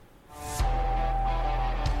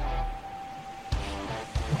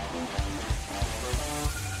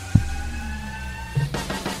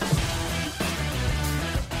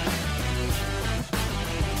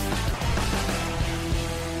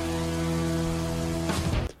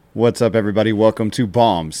What's up, everybody? Welcome to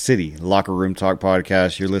Bomb City Locker Room Talk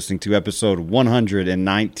Podcast. You're listening to episode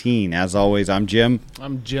 119. As always, I'm Jim.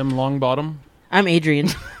 I'm Jim Longbottom. I'm Adrian.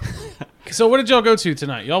 So what did y'all go to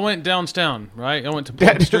tonight? Y'all went downtown, right? Y'all went to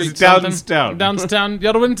Polk Street. Downtown. Downtown.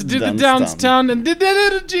 Y'all went to do the downtown and did that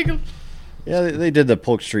little jiggle. Yeah, they did the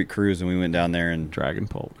Polk Street cruise, and we went down there and Dragon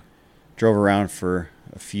Polk. drove around for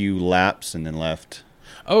a few laps and then left.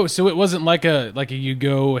 Oh, so it wasn't like a you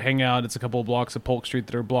go hang out. It's a couple of blocks of Polk Street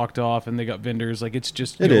that are blocked off, and they got vendors. Like it's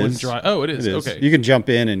just go and drive. Oh, it is. Okay. You can jump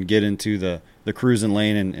in and get into the cruising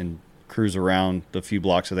lane and cruise around the few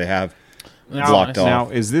blocks that they have blocked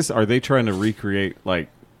off. Now, are they trying to recreate like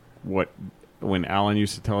what when Alan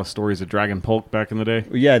used to tell us stories of Dragon Polk back in the day?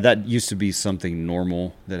 Yeah, that used to be something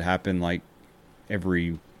normal that happened like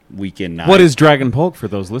every weekend night. What is Dragon Polk for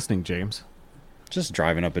those listening, James? Just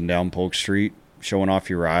driving up and down Polk Street, showing off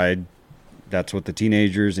your ride. That's what the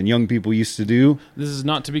teenagers and young people used to do. This is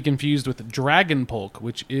not to be confused with Dragon Polk,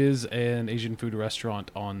 which is an Asian food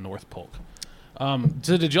restaurant on North Polk.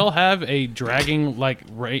 So did y'all have a dragging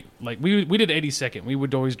rate? Like we did 82nd. We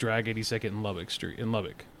would always drag 82nd in Lubbock Street in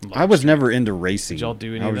Lubbock. I was never into racing. Did y'all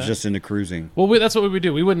do any I of was that? just into cruising. Well, that's what we would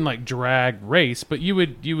do. We wouldn't like drag race, but you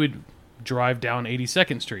would drive down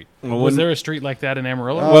 82nd Street. Well, was there a street like that in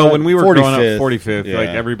Amarillo? Well, when we were growing 45th. up, 45th, Yeah. like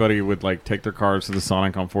everybody would like take their cars to the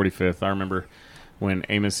Sonic on 45th. I remember when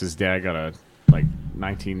Amos's dad got a like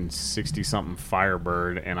 1960 something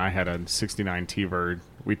Firebird, and I had a 69 T-Bird.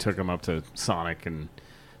 We took them up to Sonic, and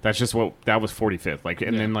that was 45th. Like,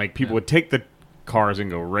 and then like people would take the cars and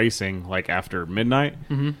go racing like after midnight,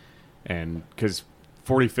 and because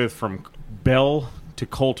 45th from Bell to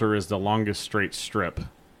Coulter is the longest straight strip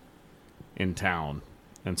in town,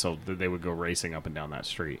 and so they would go racing up and down that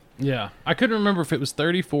street. Yeah, I couldn't remember if it was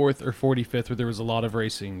 34th or 45th where there was a lot of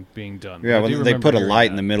racing being done. Yeah, I do well, they put a remember light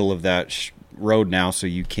hearing in the that. middle of that road now, so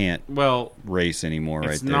you can't Well, race anymore.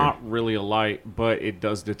 it's right there. not really a light, but it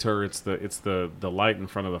does deter. It's the light in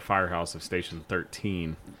front of the firehouse of Station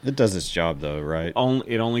 13. It does its job, though, right?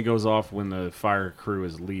 It only goes off when the fire crew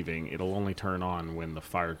is leaving. It'll only turn on when the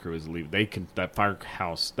fire crew is leaving. That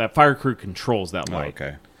fire crew controls that Oh, light.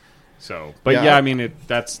 okay. So, but Yeah, yeah, I- I mean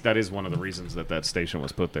that is one of the reasons that station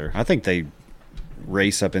was put there. I think they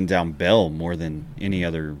race up and down Bell more than any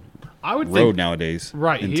other I would road think nowadays.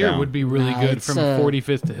 right in here town. would be really Nah, good it's, from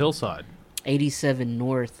 45th to Hillside. 87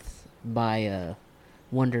 North by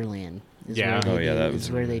Wonderland. Is Yeah. where they Oh, yeah, do- that is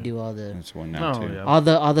was- where they do all the That's one now Oh, too. yeah. all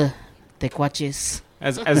the tequaches.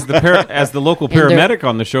 As the local And they're- paramedic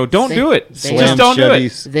on the show, don't They- do it. they- Just don't do it.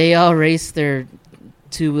 Chevys. They all race their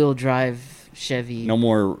two-wheel drive Chevy. No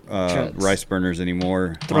more Trucks. rice burners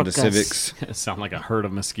anymore. Honda Truckas. Civics. Sound like a herd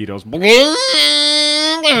of mosquitoes.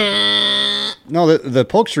 No, the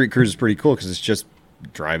Polk Street cruise is pretty cool because it's just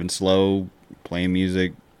driving slow, playing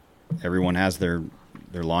music. Everyone has their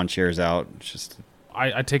lawn chairs out. It's just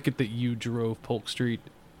I take it that you drove Polk Street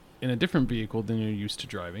in a different vehicle than you're used to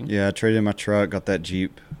driving. yeah. I traded in my truck, got that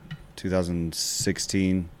Jeep,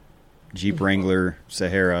 2016 Jeep Wrangler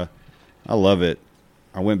Sahara. I love it.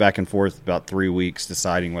 I went back and forth about 3 weeks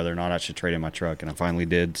deciding whether or not I should trade in my truck, and I finally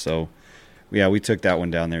did. So, yeah, we took that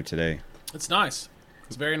one down there today. It's nice.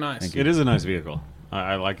 It's very nice. Thank you. It is a nice vehicle.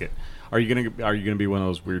 I like it. Are you gonna be one of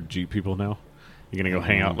those weird Jeep people now? You're gonna go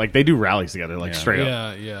hang out like they do rallies together, like Yeah. straight up.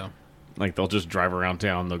 Yeah, yeah. Like they'll just drive around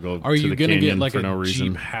town. They'll go Are to you the gonna canyon get like for a no reason.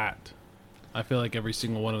 Jeep hat? I feel like every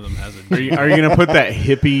single one of them has a Are Jeep. you gonna put that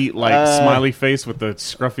hippie smiley face with the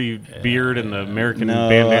scruffy beard and the American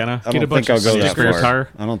bandana? I Get a don't bunch think I'll of go that spare far. tire?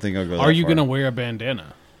 I don't think I'll go that Are you far. gonna wear a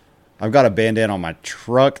bandana? I've got a bandana on my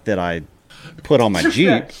truck that I put on my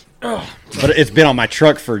Jeep, but it's been on my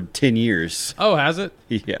truck for 10 years. Oh, has it?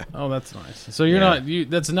 Yeah. Oh, that's nice. So you're Yeah.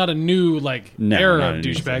 that's not a new No, era not of a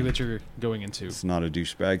new douchebag thing. that you're going into. It's not a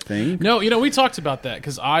douchebag thing. No, we talked about that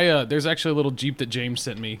because there's actually a little Jeep that James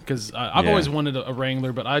sent me because I've Yeah. always wanted a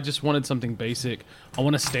Wrangler, but I just wanted something basic. I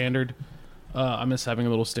want a standard. I miss having a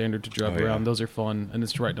little standard to drive Oh, around. yeah. Those are fun, and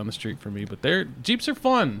it's right down the street for me. But Jeeps are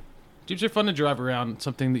fun. Jeeps are fun to drive around.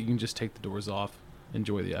 Something that you can just take the doors off,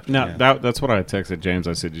 enjoy the afternoon. No, that's what I texted James.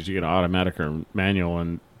 I said, "Did you get an automatic or manual?"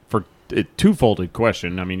 And for a twofold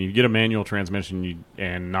question, I mean, you get a manual transmission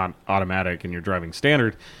and not automatic, and you're driving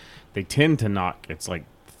standard. They tend to knock. It's like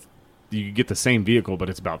you get the same vehicle, but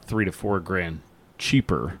it's about $3,000 to $4,000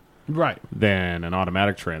 cheaper Right, than an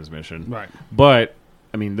automatic transmission. right. But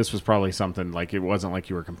I mean, this was probably something like it wasn't like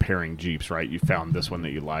you were comparing Jeeps, right? You found this one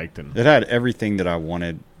that you liked, and It had everything that I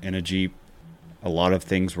wanted in a Jeep. A lot of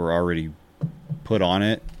things were already put on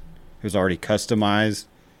it. It was already customized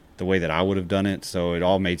the way that I would have done it, so it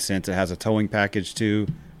all made sense. It has a towing package too,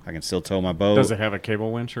 I can still tow my boat. Does it have a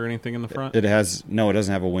cable winch or anything in the front? It has no. It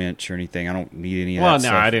doesn't have a winch or anything. I don't need any of Well, that no,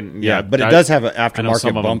 stuff. I didn't. Yeah, Yeah, but it does have an I know aftermarket some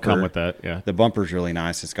of them bumper. come with that. Yeah. The bumper's really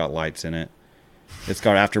nice. It's got lights in it. It's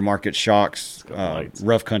got aftermarket shocks, got lights.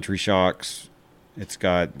 rough country shocks. It's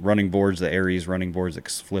got running boards, the Aries running boards that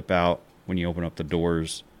flip out when you open up the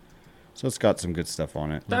doors. So it's got some good stuff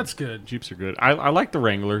on it. That's good. Jeeps are good. I like the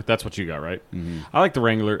Wrangler. That's what you got, right? Mm-hmm. I like the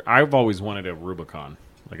Wrangler. I've always wanted a Rubicon.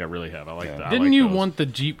 Like, I really have. I like Yeah. that. Didn't you want the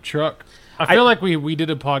Jeep truck? I feel like we did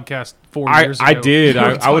a podcast 4 years ago. I did. We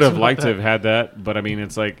were I would have talking liked about to have had that, but I mean,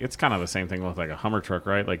 it's like it's kind of the same thing with like a Hummer truck,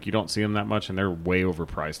 right? Like you don't see them that much, and they're way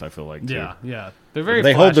overpriced. I feel like. Too. Yeah. They're very.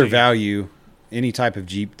 They hold their flashy. value. Any type of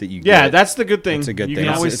Jeep that you Yeah, get, that's the good thing. it's a good You thing.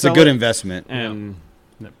 can always It's a sell good it, investment. and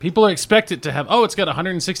People expect it to have. Oh, it's got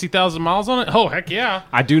 160,000 miles on it. Oh, heck yeah!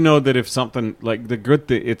 I do know that if something like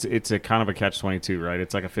it's a kind of a catch-22, right?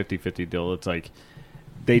 It's like a 50-50 deal. It's like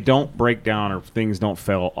they don't break down or things don't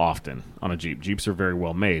fail often on a Jeep. Jeeps are very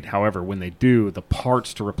well made. However, when they do, the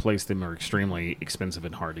parts to replace them are extremely expensive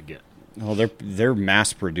and hard to get. Oh, they're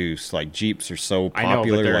mass produced. Like Jeeps are so I know,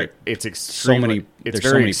 popular. but like it's extremely, many- it's there's so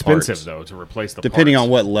very many expensive parts. though to replace the depending parts. on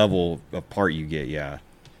what level of part you get. Yeah,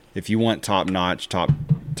 if you want top notch, top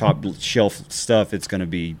shelf stuff, it's going to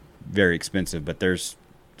be very expensive. But there's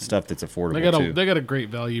stuff that's affordable They got a great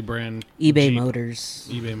value brand. eBay Jeep. Motors.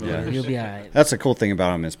 eBay Yeah. Motors. You'll be all right. That's the cool thing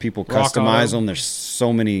about them is people Rock customize Auto. them. There's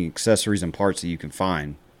so many accessories and parts that you can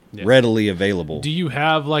find Yeah. readily available. Do you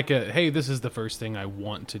have like a hey, this is the first thing I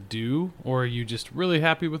want to do, or are you just really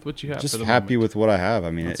happy with what you have? Just for the happy moment? with what I have. I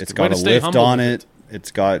mean, That's it's good. Way got to a stay lift humble on with it.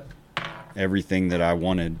 It's got everything that I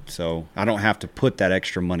wanted, so I don't have to put that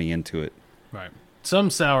extra money into it. Right.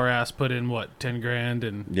 Some sour ass put in what 10 grand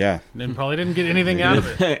and Yeah, probably didn't get anything out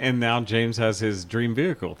of it. and now James has his dream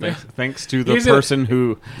vehicle, thanks to the He's a- person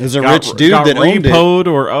who there's a got- rich dude got that owned it. repoed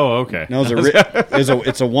or okay. No,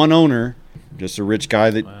 it's a one owner, just a rich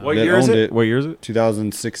guy that, What that year is owned it? it. What year is it?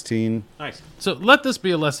 2016. Nice. So let this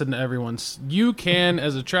be a lesson to everyone. You can,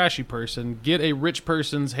 as a trashy person, get a rich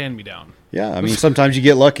person's hand-me-down. Yeah, I mean sometimes you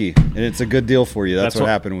get lucky, and it's a good deal for you. That's what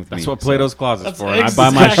happened with me. That's what so. Plato's Closet's That's for. And I buy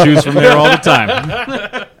my exactly- shoes from there all the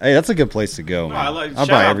time. Hey, that's a good place to go, man. I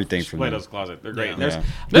buy everything from Plato's them. Closet. They're great. Yeah.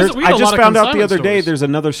 Yeah. We had I a just lot of found out the consignment other day stores. there's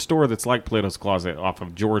another store that's like Plato's Closet off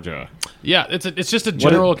of Georgia. Yeah, it's just a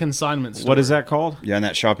general consignment store. What is that called? Yeah, in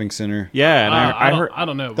that shopping center. Yeah, and I heard. I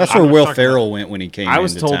don't know. That's but where I'm Will talking Ferrell went when he came. I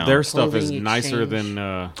was into told town. their stuff is Clothing nicer exchange. than.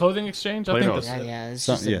 about Clothing Exchange. I think Plato's. that's Yeah, it's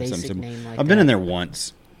Some- just a yeah, basic something- name like I've been in that. there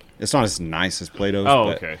once. It's not as nice as Plato's. Oh,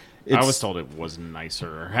 but okay. I it's- was told it was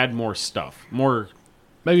nicer or had more stuff, more.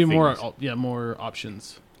 maybe things. more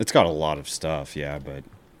options. It's got a lot of stuff, yeah, but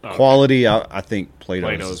Okay. quality, I think Plato's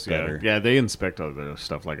is Plato's, better. yeah, they inspect other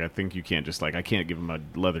stuff. Like I think you can't just I can't give them a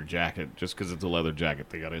leather jacket just because it's a leather jacket.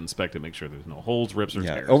 They got to inspect it, make sure there's no holes, rips, or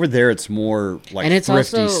Yeah, tears. over there it's more like And it's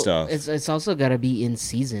thrifty also stuff. it's also got to be in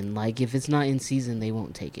season. Like if it's not in season, they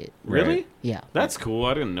won't take it. Really? Right. Yeah. That's cool.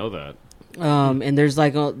 I didn't know that And there's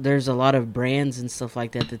there's a lot of brands and stuff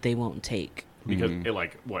like that they won't take. because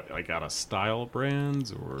it out of style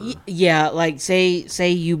brands or Yeah, like say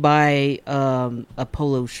you buy a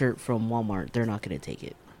polo shirt from Walmart, they're not going to take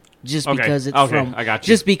it. Just Okay, because it's okay, from I got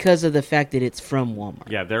you. just because of the fact that it's from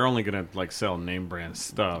Walmart. yeah, they're only gonna sell name brand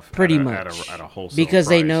stuff Pretty at much. a wholesale Because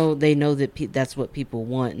price. they know that that's what people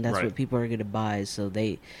want and that's Right. what people are going to buy, so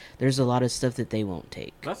there's a lot of stuff that they won't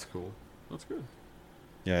take. That's cool. That's good.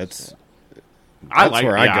 Yeah, it's. I That's like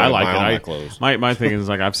where it. I Yeah, go I to like buy it. all my I- clothes. My thing is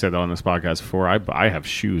I've said that on this podcast before. I have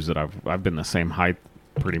shoes that I've been the same height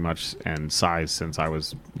pretty much and size since I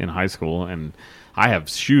was in high school, and I have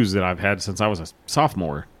shoes that I've had since I was a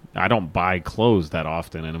sophomore. I don't buy clothes that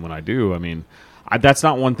often, and when I do, I mean, that's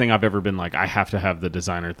not one thing I've ever been like I have to have the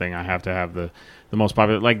designer thing. I have to have the most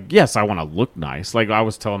popular. Like, yes, I want to look nice. Like I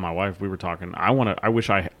was telling my wife, we were talking. I wish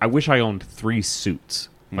I owned 3 suits,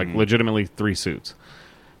 like legitimately 3 suits,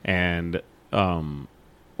 and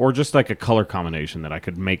or just like a color combination that I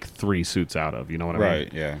could make 3 suits out of. You know what I mean?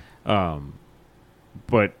 Right, yeah.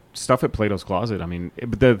 But stuff at Plato's Closet, I mean,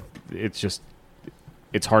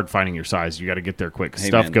 it's hard finding your size. You got to get there quick. Hey,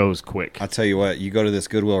 Stuff man. goes quick. I'll tell you what, you go to this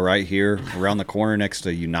Goodwill right here, around the corner next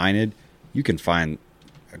to United, you can find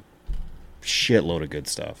a shitload of good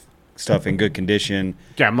stuff. Stuff in good condition.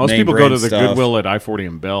 Yeah, most name people go to brand the stuff. Goodwill at I-40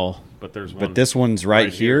 and Bell, but there's one. But this one's right,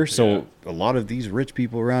 right here, here, so yeah. a lot of these rich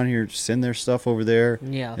people around here send their stuff over there.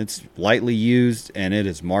 Yeah. It's lightly used, and it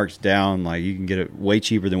is marked down. Like, you can get it way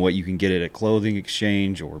cheaper than what you can get it at Clothing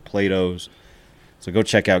Exchange or Plato's. So go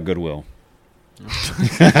check out Goodwill.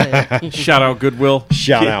 Shout out Goodwill.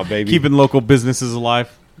 Shout out, baby. Keeping local businesses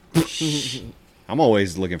alive. I'm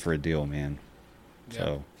always looking for a deal, man. Yeah.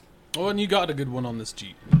 So Oh, and you got a good one on this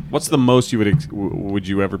Jeep. What's the most you would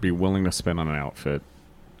you ever be willing to spend on an outfit?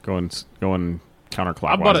 Going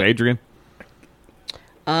counterclockwise, Adrian.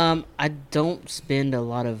 I don't spend a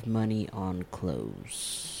lot of money on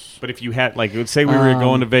clothes. But if you had, like, let's say we were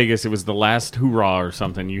going to Vegas, it was the last hoorah or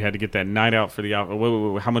something. You had to get that night out for the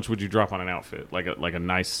outfit. How much would you drop on an outfit, like a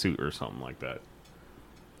nice suit or something like that?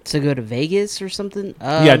 To go to Vegas or something?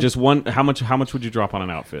 Yeah, just one. How much would you drop on an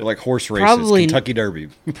outfit? Like horse races, Probably- Kentucky Derby.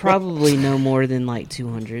 Probably no more than like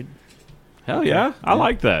 200. Hell yeah, I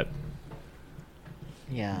like that.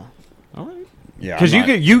 Yeah. All right. Yeah, Because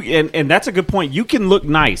I'm and that's a good point. You can look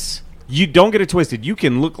nice. You don't get it twisted. You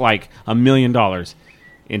can look like $1 million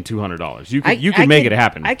in $200. You can make it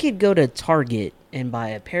happen. I could go to Target and buy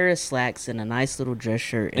a pair of slacks and a nice little dress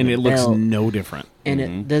shirt and a it looks belt, no different. and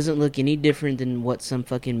it doesn't look any different than what some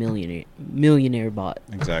fucking millionaire bought.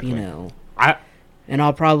 Exactly. You know. I And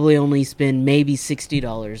I'll probably only spend maybe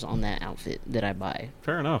 $60 on that outfit that I buy.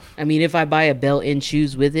 fair enough. I mean, if I buy a belt and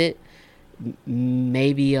shoes with it,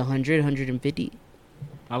 maybe 100, 150.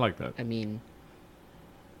 I like that. I mean,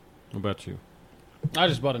 What about you? I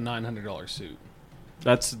just bought a $900 suit.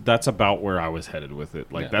 That's about where I was headed with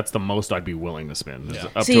it. Like Yeah. that's the most I'd be willing to spend. Is Yeah.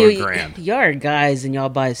 Up see, to $1,000. y'all are guys and y'all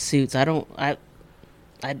buy suits. I've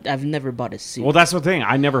never bought a suit. Well, that's the thing.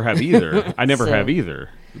 I never have either. I never So- have either.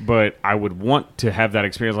 But I would want to have that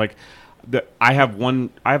experience. Like, I have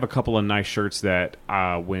a couple of nice shirts that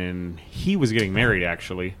when he was getting married,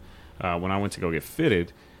 actually, when I went to go get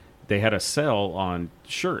fitted, they had a sale on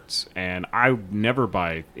shirts, and I never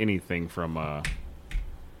buy anything from.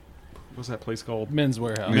 What's that place called? Men's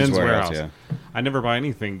Warehouse. Men's Warehouse, Warehouse. I never buy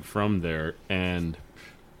anything from there, and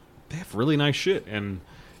they have really nice shit. And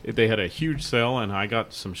they had a huge sale, and I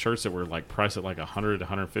got some shirts that were like priced at like $100 to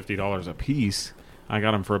 $150 a piece. I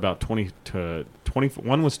got them for about 20 to 20.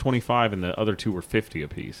 One was 25, and the other two were 50 a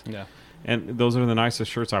piece. Yeah. And those are the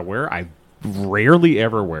nicest shirts I wear. I rarely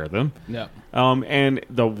ever wear them. Yeah. And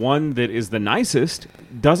the one that is the nicest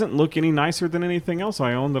doesn't look any nicer than anything else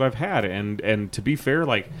I own that I've had. And to be fair,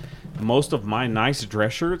 like most of my nice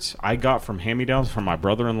dress shirts I got from hand-me-downs from my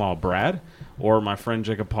brother-in-law Brad or my friend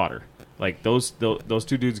Jacob Potter. Like those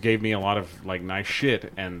two dudes gave me a lot of like nice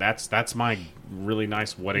shit, and that's my really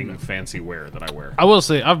nice wedding fancy wear that I wear. I will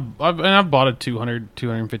say I've bought a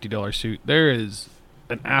 $250 suit. There is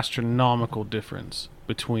an astronomical difference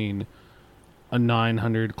between a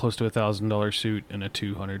 $900 close to $1,000 suit and a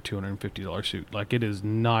 $250 suit. Like it is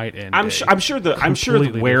night and I'm day. sure the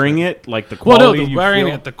Completely wearing different. it, like the Well, quality no, the you wearing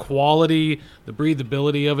feel- it, the quality, the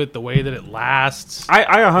breathability of it, the way that it lasts. I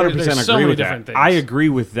 100% There's so agree many with different that. things. I agree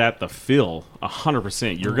with that. The feel,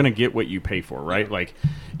 100%. You're going to get what you pay for, right? Like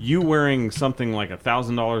you wearing something like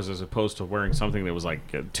 $1,000 as opposed to wearing something that was like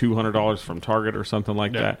 $200 from Target or something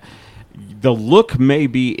like Yeah. that. The look may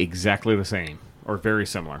be exactly the same or very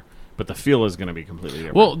similar, but the feel is going to be completely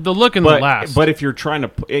different. Well, the look and the last. But if you're trying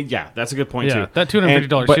to, yeah, that's a good point yeah, too. that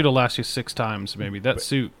 $250 And- suit will last you 6 times maybe. That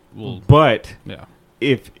suit will. But Yeah.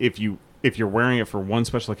 if you're wearing it for one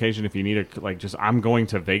special occasion, if you need a like, just I'm going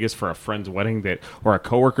to Vegas for a friend's wedding or a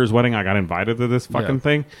coworker's wedding, I got invited to this fucking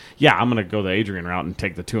thing. Yeah, I'm gonna go the Adrian route and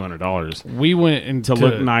take the $200 We went into to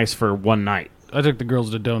look nice for one night. I took the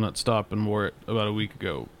girls to Donut Stop and wore it about a week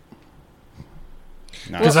ago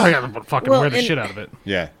Nice. because I got to fucking Well, wear the and- shit out of it.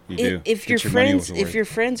 Yeah, you do. if Get your money friends worth. if your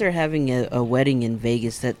friends are having a wedding in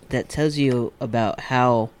Vegas, that tells you about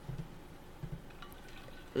how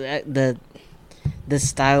the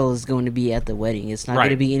style is going to be at the wedding. It's not Right. going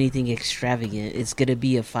to be anything extravagant. It's going to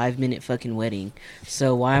be a 5-minute fucking wedding.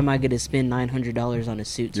 So why am I going to spend $900 on a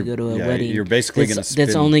suit to go to a wedding? You're basically going to that's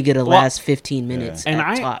spend. only going to Well, last 15 minutes And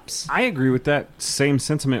at tops. I agree with that same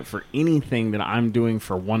sentiment for anything that I'm doing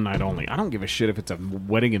for one night only. I don't give a shit if it's a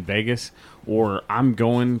wedding in Vegas or I'm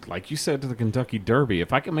going, like you said, to the Kentucky Derby.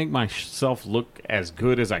 If I can make myself look as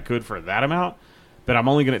good as I could for that amount, but I'm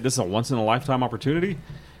only going to, this is a once in a lifetime opportunity.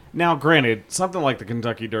 Now, granted, something like the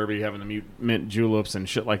Kentucky Derby, having the mint juleps and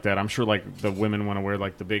shit like that, I'm sure like the women want to wear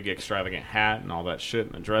like the big extravagant hat and all that shit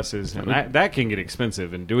and the dresses, and that can get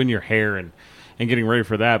expensive. And doing your hair and getting ready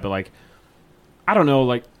for that, but like, I don't know,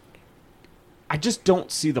 like, I just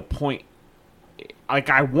don't see the point. Like,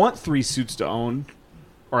 I want 3 suits to own,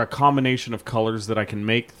 or a combination of colors that I can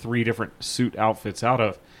make 3 different suit outfits out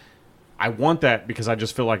of. I want that because I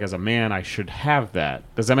just feel like as a man I should have that.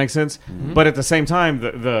 Does that make sense? Mm-hmm. But at the same time,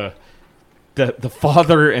 the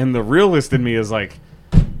father and the realist in me is like,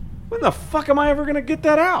 when the fuck am I ever gonna get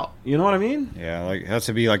that out? You know what I mean? Yeah, like it has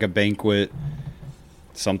to be like a banquet,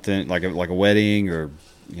 something like a wedding or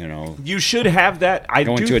You should have that. I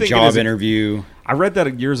going do to a think job interview. I read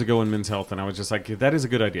that years ago in Men's Health, and I was just like, that is a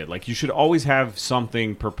good idea. Like, you should always have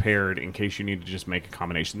something prepared in case you need to just make a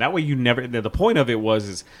combination. That way you never... The point of it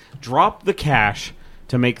is drop the cash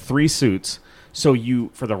to make 3 suits, so you,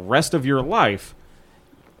 for the rest of your life,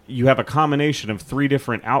 you have a combination of 3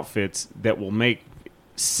 different outfits that will make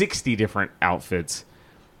 60 different outfits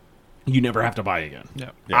you never have to buy again.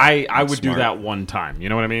 Yep. Yeah, I would smart. do that one time. You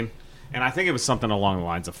know what I mean? And I think it was something along the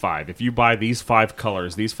lines of 5. If you buy these 5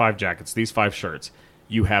 colors, these 5 jackets, these 5 shirts,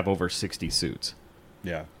 you have over 60 suits.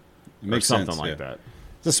 Yeah. It Or makes something sense, like yeah. that.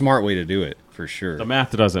 It's a smart way to do it, for sure. The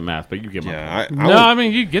math doesn't math, but you get my point. Yeah, No, I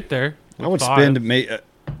mean you get there. I would with spend, 5.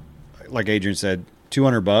 like Adrian said,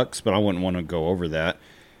 $200, but I wouldn't want to go over that.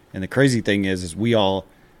 And the crazy thing is we all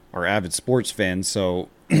are avid sports fans, so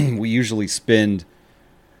we usually spend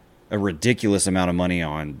a ridiculous amount of money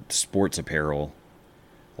on sports apparel.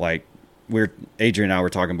 Like Adrian and I were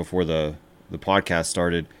talking before the podcast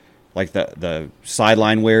started, like the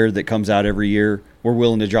sideline wear that comes out every year. We're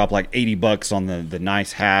willing to drop like $80 on the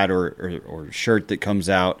nice hat or shirt that comes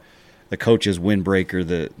out, the coach's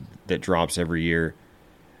windbreaker that drops every year.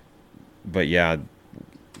 But yeah,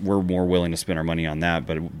 we're more willing to spend our money on that.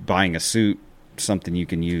 But buying a suit, something you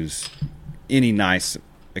can use any nice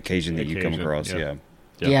occasion that you come across. yeah.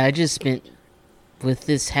 Yeah, I just spent with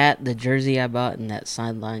this hat, the jersey I bought, and that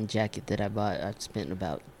sideline jacket that I bought. I spent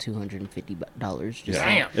about $250. Just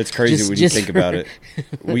Yeah. It's crazy when you think about it.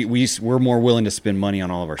 We're more willing to spend money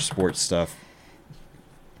on all of our sports stuff,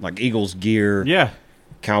 like Eagles gear, Yeah.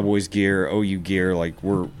 Cowboys gear, OU gear. Like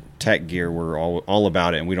we're Tech gear. We're all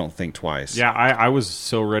about it, and we don't think twice. Yeah, I was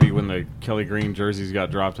so ready when the Kelly Green jerseys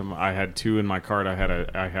got dropped. I had 2 in my cart. I had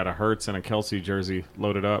a Hurts and a Kelsey jersey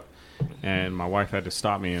loaded up, and my wife had to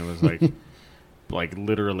stop me and was like, like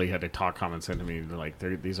literally had to talk common sense to me. Like,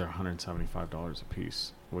 these are $175 a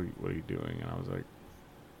piece. What are you doing? And I was like,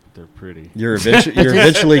 they're pretty. You're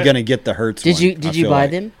eventually going to get the Hurts. Did you buy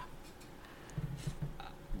them?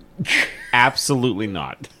 Absolutely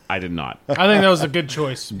not. I did not. I think that was a good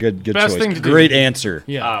choice. Good Best choice. thing to do. Great answer.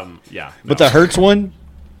 Yeah. Yeah. But no. the Hurts one,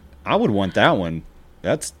 I would want that one.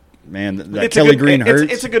 That's that It's Kelly a good, Green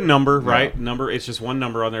Hurts. It's a good number, right? Yeah. Number. It's just one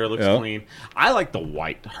number on there. It looks Yeah. clean. I like the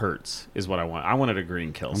white Hurts. Is what I want. I wanted a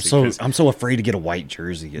green Kelsey. I'm so afraid to get a white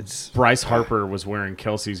jersey. It's Bryce Harper was wearing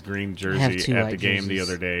Kelsey's green jersey two at the white game the jerseys.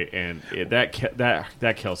 other day, and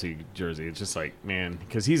that Kelsey jersey, it's just like, man,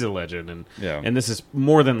 because he's a legend, and this is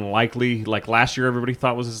more than likely, like last year, everybody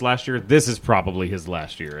thought was his last year. This is probably his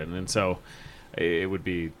last year, and so it would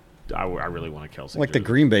be. I really want a Kelsey. like jersey. the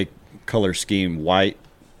Green Bay color scheme, white.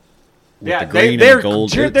 With Yeah, the green their and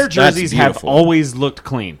gold. their That's jerseys have beautiful. always looked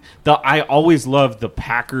clean. I always loved the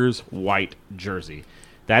Packers white jersey.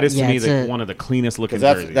 That is to Yeah, me it's one of the cleanest looking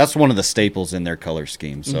 'Cause jerseys. that's one of the staples in their color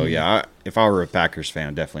scheme. So yeah, if I were a Packers fan,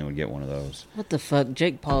 I definitely would get one of those. What the fuck?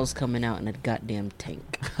 Jake Paul's coming out in a goddamn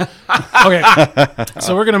tank. Okay.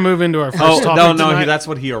 So we're gonna move into our first topic tonight. that's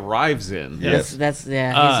what he arrives in. Yes. That's he's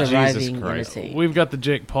Jesus arriving in a Christ. tank. We've got the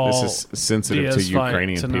Jake Paul. This is sensitive Diaz to fight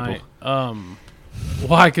Ukrainian tonight. people.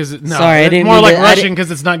 Why? Because no, Sorry, I it's didn't more mean like to- I Russian didn't-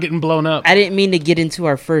 because it's not getting blown up. I didn't mean to get into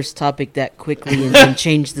our first topic that quickly and then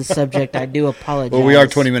change the subject. I do apologize. Well, we are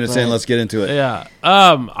 20 minutes in. but- Let's get into it. Yeah.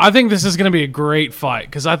 I think this is going to be a great fight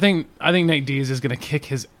because I think Nate Diaz is going to kick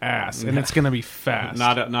his ass and it's going to be fast.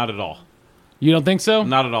 Not at all. You don't think so?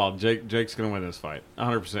 Not at all. Jake's going to win this fight.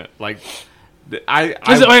 100%. Like,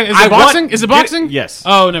 Is it boxing? Is it boxing? Yes.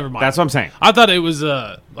 Oh, never mind. That's what I'm saying. I thought it was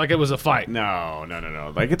like it was a fight. No.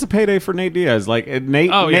 Like, it's a payday for Nate Diaz. Like,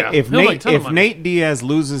 Nate. Oh, yeah. If He'll make a ton of money. Nate Diaz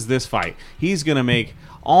loses this fight, he's gonna make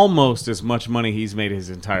almost as much money he's made his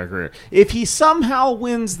entire career. If he somehow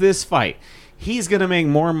wins this fight, he's gonna make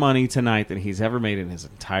more money tonight than he's ever made in his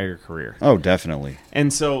entire career. Oh, definitely.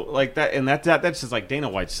 And so, like that, and that's just like Dana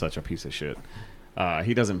White's such a piece of shit.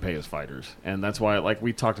 He doesn't pay his fighters, and that's why, like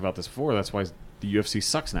we talked about this before. That's why the UFC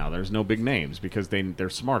sucks now. There's no big names because they're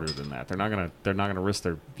smarter than that. They're not gonna risk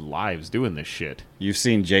their lives doing this shit. You've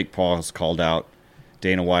seen Jake Paul has called out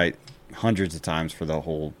Dana White hundreds of times for the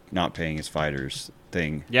whole not paying his fighters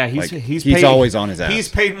thing. Yeah, Like, he's he's paid, always on his ass. He's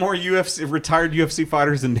paid more retired UFC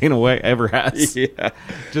fighters than Dana White ever has. Yeah.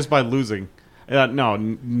 Just by losing.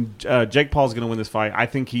 Jake Paul's going to win this fight. I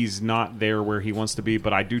think he's not there where he wants to be,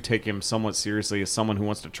 but I do take him somewhat seriously as someone who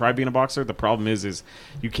wants to try being a boxer. The problem is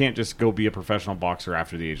you can't just go be a professional boxer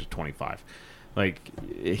after the age of 25. Like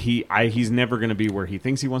he's never going to be where he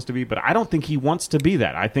thinks he wants to be, but I don't think he wants to be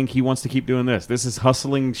that. I think he wants to keep doing this. This is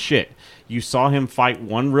hustling shit. You saw him fight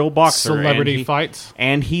one real boxer, Celebrity fights.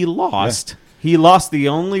 and he lost. Yeah. He lost the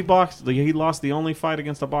only fight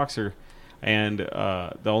against a boxer And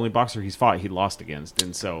the only boxer he's fought, he lost against.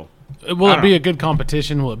 And so... Will it be a good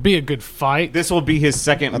competition? Will it be a good fight? This will be his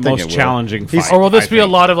second think it most will. challenging fight. Or will this I be a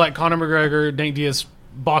think. lot of like Conor McGregor, Nate Diaz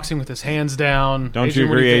boxing with his hands down? Don't Adrian, you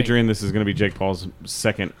what do agree, think? Adrian? This is going to be Jake Paul's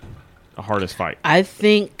second hardest fight. I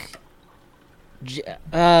think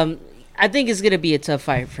it's going to be a tough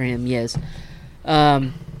fight for him, yes.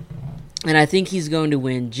 And I think he's going to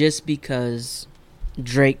win just because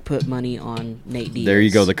Drake put money on Nate Diaz. There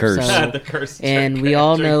you go, the curse. So- The curse. and we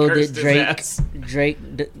all know that cursed his ass. Drake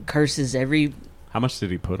curses every How much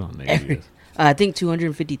did he put on Nate every. Diaz? I think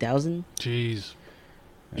 250,000. Jeez.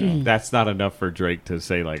 That's not enough for Drake to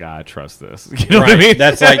say, like, I trust this. You know what I Right. mean?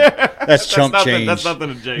 That's chump nothing, change. That's nothing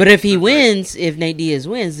to Jake. But if he wins, if Nate Diaz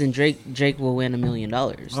wins, then Drake will win $1 million.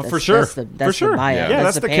 For sure. That's the for buyout. Yeah,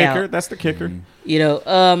 That's the payout. kicker. That's the kicker. You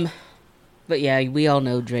know, but yeah, we all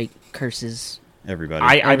know Drake curses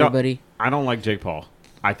Everybody. everybody. I don't like Jake Paul.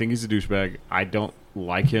 I think he's a douchebag. I don't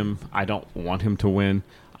like him. I don't want him to win.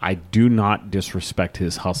 I do not disrespect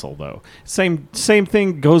his hustle, though. Same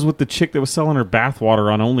thing goes with the chick that was selling her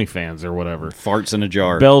bathwater on OnlyFans or whatever. Farts in a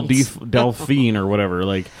jar. Delphine or whatever.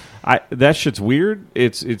 Like, that shit's weird.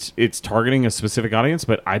 It's targeting a specific audience,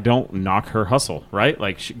 but I don't knock her hustle, right?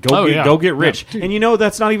 Like, go get rich. Yeah. And you know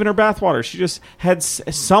that's not even her bathwater. She just had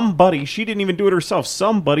somebody. She didn't even do it herself.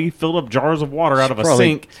 Somebody filled up jars of water out of a Probably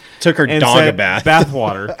sink. took her and dog a said, bath.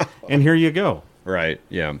 bathwater, and here you go. Right.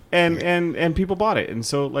 Yeah. And people bought it, and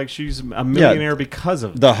so like she's a millionaire because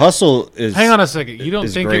of The hustle is. Hang on a second. You don't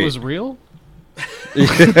is think great. it was real?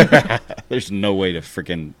 There's no way to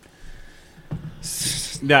freaking.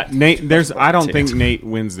 that. Nate, I don't think Nate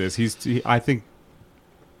wins this. I think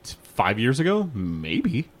 5 years ago,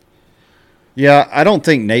 maybe. Yeah, I don't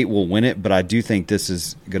think Nate will win it, but I do think this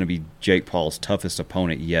is going to be Jake Paul's toughest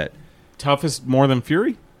opponent yet, Toughest more than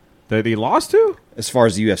Fury that he lost to. as far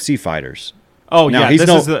as UFC fighters. Oh Now, yeah, he's this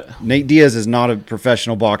is the. Nate Diaz is not a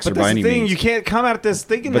professional boxer But by that's any the thing. means. You can't come at this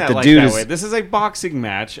thinking But that the like dude that is- way. This is a boxing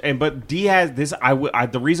match, but Diaz.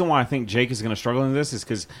 The reason why I think Jake is going to struggle in this is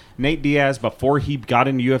because Nate Diaz, before he got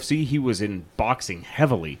into UFC, he was in boxing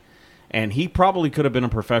heavily, and he probably could have been a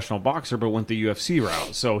professional boxer, but went the UFC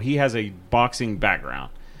route. So he has a boxing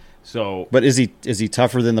background. So, But is he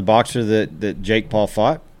tougher than the boxer that Jake Paul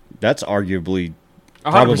fought? That's arguably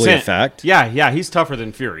 100%. probably a fact. Yeah, he's tougher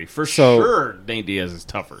than Fury for sure. Nate Diaz is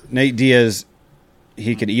tougher. Nate Diaz,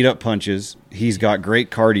 he can eat up punches. He's got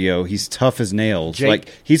great cardio. He's tough as nails. Jake- Like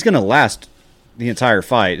he's going to last the entire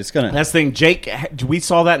fight. It's going to. That's the thing. Jake, we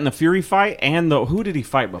saw that in the Fury fight, and who did he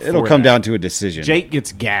fight before? It'll come that? down to a decision. Jake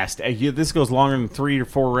gets gassed. This goes longer than 3 or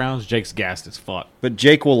 4 rounds. Jake's gassed as fuck. But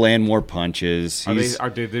Jake will land more punches. Are He's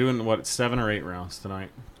they doing what 7 or 8 rounds tonight?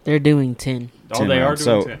 They're doing 10. Oh, 10 they rounds.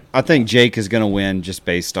 are doing So 10. I think Jake is going to win just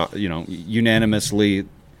based on unanimously.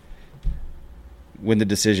 When the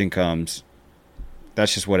decision comes,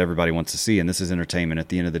 that's just what everybody wants to see, and this is entertainment at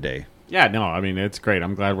the end of the day. Yeah, no, I mean it's great.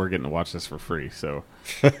 I'm glad we're getting to watch this for free. So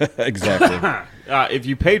Exactly. if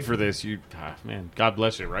you paid for this, man, God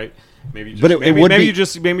bless you, right? Maybe, But it would maybe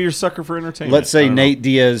be- maybe you're a sucker for entertainment. Let's I say don't know. Nate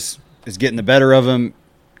Diaz is getting the better of him,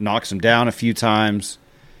 knocks him down a few times,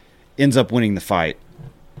 ends up winning the fight.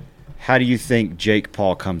 How do you think Jake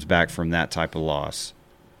Paul comes back from that type of loss?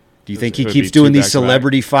 Do you think he Could keeps be 2 doing these back-to-back.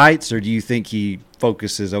 celebrity fights, or do you think he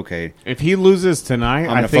focuses, okay, If he loses tonight,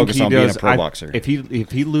 gonna I think focus he on being a does. pro boxer. If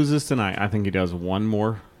he loses tonight, I think he does one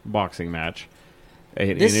more boxing match.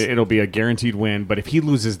 And This- it'll be a guaranteed win. But if he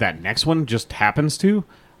loses that next one, just happens to,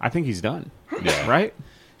 I think he's done. Yeah. Right.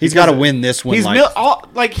 he's got to win this one? He's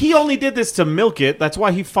Like, he only did this to milk it. That's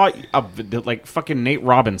why he fought like fucking Nate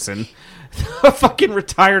Robinson, a fucking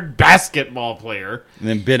retired basketball player. and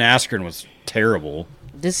then Ben Askren was terrible.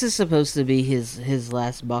 This is supposed to be his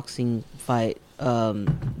last boxing fight,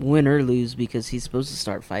 win or lose, because he's supposed to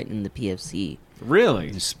start fighting in the PFC.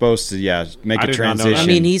 Really? He's supposed to, make I a did not know that. transition. I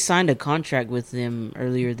mean, he signed a contract with them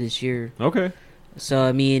earlier this year. Okay. So,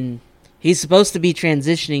 I mean, he's supposed to be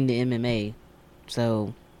transitioning to MMA.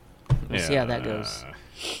 So, we'll see how that goes.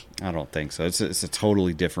 I don't think so. It's a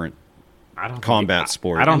totally different. I don't Combat think,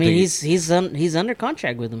 sport. I I don't mean, think he's under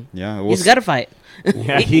contract with him. Yeah, He's got to fight.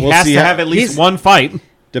 Yeah, he We'll has see to how- have at least he's- one fight.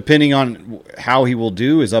 Depending on how he will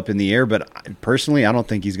do is up in the air, but personally, I don't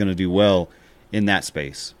think he's going to do well in that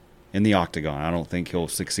space, in the octagon. I don't think he'll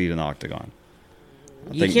succeed in the octagon.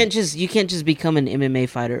 You can't just become an MMA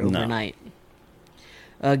fighter No. overnight.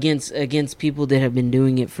 Against people that have been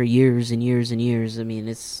doing it for years and years and years. I mean,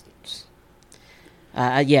 it's.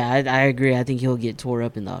 I agree. I think he'll get tore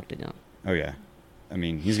up in the octagon. Oh yeah, I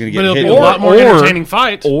mean he's going to But get it'll hit. be a lot more entertaining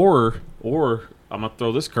fight. Or I'm gonna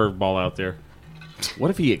throw this curveball out there.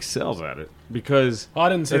 What if he excels at it? Because Oh, I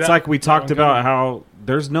didn't say it's that. like we talked That one about coming. how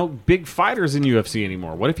there's no big fighters in UFC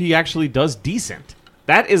anymore. What if he actually does decent?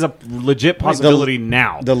 That is a legit possibility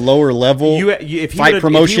now. The lower level If he fight would've-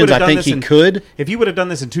 promotions, if he would've I done think this he in- could. If he would have done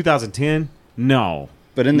this in 2010, no.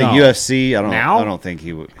 But in the No. UFC, I Now? don't think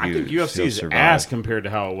he would. I think UFC is survive. ass compared to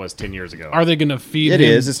how it was 10 years ago. Are they going to feed It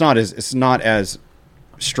him? is. It's not as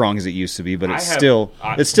strong as it used to be, but it's I have- still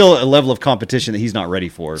I- it's still a level of competition that he's not ready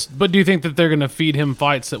for. But do you think that they're going to feed him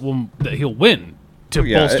fights that he'll win to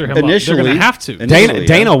Yeah, bolster him up? They're initially- going to have to. initially,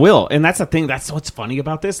 Dana will, and that's the thing. That's what's funny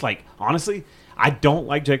about this. Like, honestly, I don't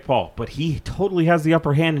like Jake Paul, but he totally has the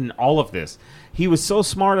upper hand in all of this. He was so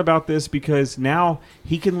smart about this because now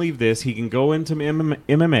he can leave this. He can go into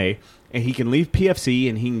MMA, and he can leave PFC,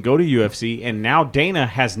 and he can go to UFC. And now Dana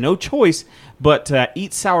has no choice but to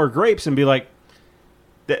eat sour grapes and be like,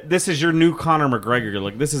 "This is your new Conor McGregor.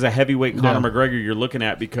 Like, this is a heavyweight Conor McGregor you're looking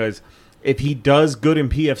at because." If he does good in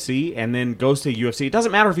PFC and then goes to UFC, it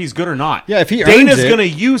doesn't matter if he's good or not. Yeah, if he Dana's earns it- going to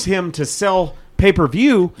use him to sell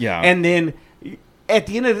pay-per-view. Yeah. And then at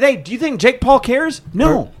the end of the day, do you think Jake Paul cares?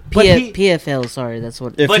 No. But PFL, sorry, that's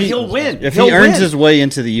what. But he'll win. If He'll he earns win. his way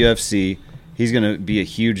into the UFC, he's going to be a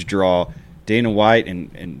huge draw. Dana White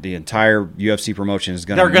and the entire UFC promotion is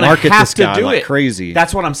going they're to going to market have this to guy do like it. crazy.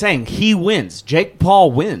 That's what I'm saying. He wins. Jake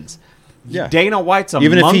Paul wins. Yeah. Dana White's a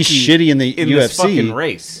Even if monkey he's shitty in the this UFC, fucking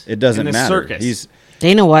race. it doesn't in this matter. Circus. He's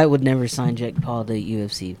Dana White would never sign Jake Paul to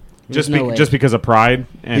UFC. There's no way. just because of pride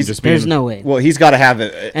and He's- just being, There's no way. well, he's got to have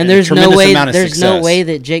a And there's no tremendous way. amount of There's no success. way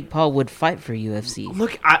that Jake Paul would fight for UFC.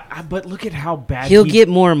 Look, but look at how bad He'll get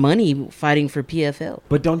more money fighting for PFL.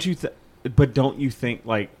 But don't you think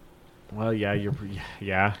like, well, yeah,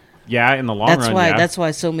 yeah, in the long That's run, why. yeah. That's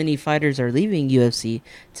why so many fighters are leaving UFC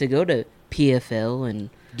to go to PFL and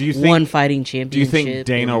Do you think- one fighting Do you championship. think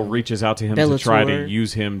Dana and- reaches out to him to try to Bellator?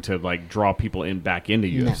 use him to like draw people back into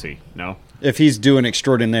UFC? No. If he's doing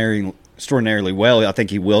extraordinarily well, I think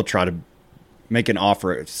he will try to make an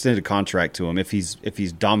offer, extend a contract to him if he's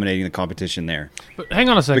dominating the competition there, But hang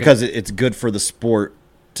on a second. because it's good for the sport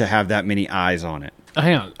to have that many eyes on it.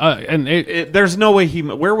 hang on. There's no way he.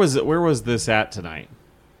 Where was this at tonight?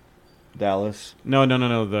 Dallas. No.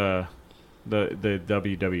 The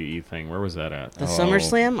WWE thing. Where was that at? the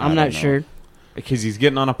SummerSlam. I I'm don't not know. sure. Because he's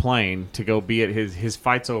getting on a plane to go be at his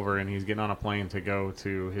fight's over, and he's getting on a plane to go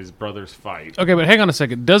to his brother's fight. Okay, but hang on a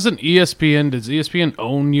second. Does ESPN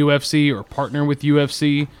own UFC or partner with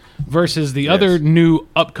UFC versus the other new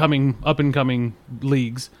up and coming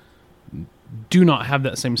leagues do not have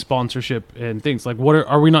that same sponsorship and things? Like, what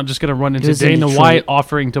are we not just going to run into Does in Dana Detroit- White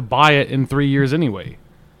offering to buy it in 3 years anyway?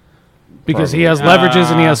 Because he has Probably.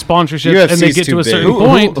 leverages and he has sponsorships, and they UFC's get to too a big. certain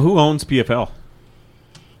point. Who owns PFL?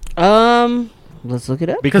 Let's look it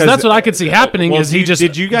up. Because that's what I could see happening. Well, Is he just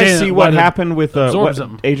did you guys Dana see what White happened with absorbs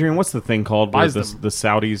them. Adrian? What's the thing called? Where Buys the, them. the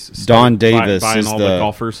Saudis Don start Davis buying is all the-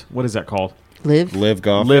 golfers. What is that called? Live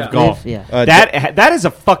Golf. Live Golf. yeah. That is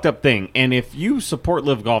a fucked up thing. And if you support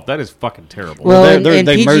Live Golf, that is fucking terrible. Well, they're- and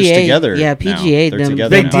they PGA, merged together Yeah, now. PGA. They're them,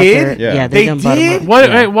 together them now. bought They their- did? Yeah. Yeah, They done bought 'em did? up. What?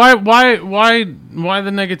 Yeah. Hey, why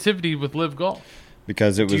the negativity with Live Golf?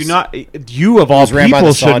 Because it Do was you not? You of all was ran by people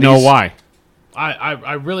the should know Saudis. why.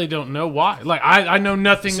 I really don't know why. Like I know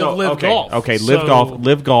nothing of Live okay, Golf. Okay, so-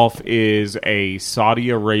 Live Golf is a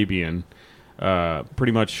Saudi Arabian,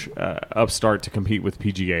 pretty much upstart to compete with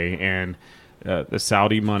PGA, and the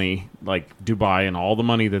Saudi money, like Dubai and all the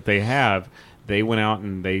money that they have, they went out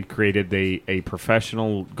and they created a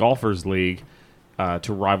professional golfers league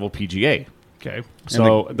to rival PGA. Okay.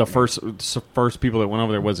 So the first people that went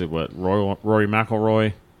over there was Rory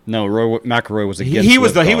McIlroy. no. Roy McIlroy was against. He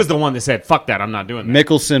was Live the Golf. one that said, "Fuck that, I'm not doing that."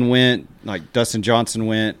 Mickelson went, like Dustin Johnson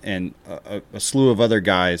went, and a slew of other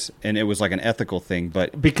guys, and it was like an ethical thing.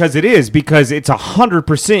 But Because it's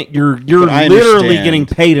 100%. You're But I literally understand. getting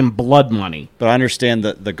paid in blood money. I understand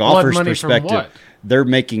the golfer's money from perspective. what? They're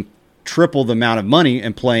making triple the amount of money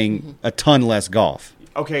and playing a ton less golf.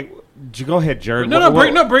 Okay, go ahead, Jared. No,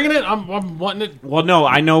 bring it in. I'm wanting it. Well, no,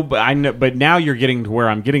 I know, but now you're getting to where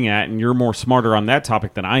I'm getting at, and you're more smarter on that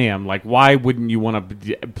topic than I am. Like, why wouldn't you want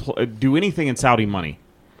to do anything in Saudi money?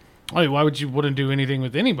 Why would you wouldn't do anything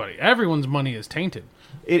with anybody? Everyone's money is tainted.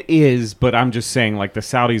 It is, but I'm just saying, like the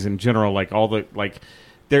Saudis in general, like all the like.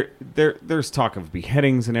 There's talk of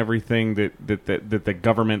beheadings and everything that the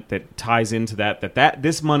government that ties into that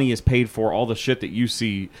this money is paid for all the shit that you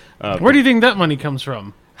see. Where do you think that money comes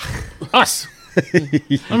from? Us.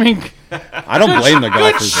 I mean, I don't blame the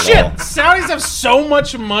good golfers shit. at all. Saudis have so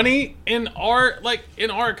much money in our no.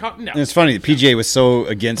 And it's funny, the PGA was so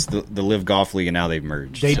against the Live Golf League, and now they've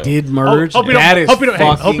merged. They so. did merge. Hope you That don't, is hope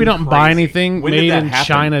you don't fucking buy crazy. anything When did made that in happen?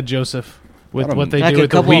 China, Joseph. with About a- what they like do a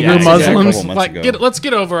with the couple of Uyghur months ago. Muslims. A couple months Like, ago. let's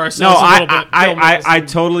get over No, ourselves a little bit. I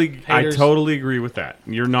Haters. totally agree with that.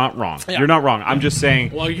 You're not wrong. Yeah. You're not wrong. I'm just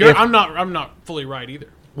saying. Well, if- I'm not fully right either.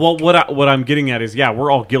 Well, what I'm getting at is, yeah, we're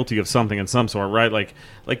all guilty of something in some sort, right?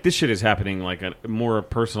 Like this shit is happening like a more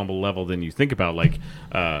personable level than you think about. Like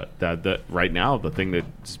that right now, the thing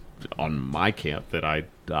that's on my camp that I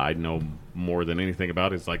know more than anything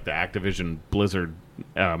about is like the Activision Blizzard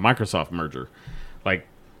Microsoft merger. Like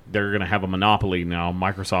they're gonna have a monopoly now.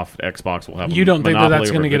 Microsoft Xbox will have. You don't think that that's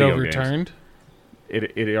going to get overturned?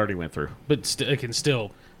 It already went through. But it can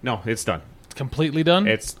still No, it's done. completely done.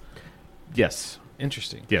 It's yes,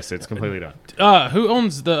 Interesting. yes, it's completely done. Who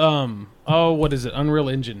owns the what is it? Unreal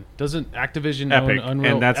Engine. Doesn't Activision Epic, own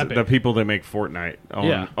Unreal? and that's Epic. the people that make Fortnite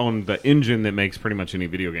Yeah. own the engine that makes pretty much any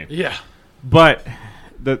video game. Yeah. But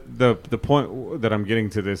the point that I'm getting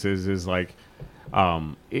to this is like,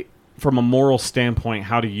 from a moral standpoint,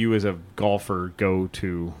 how do you as a golfer go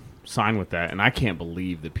to sign with that? And I can't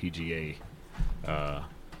believe the PGA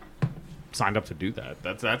signed up to do that.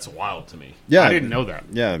 That's wild to me. Yeah. I didn't know that.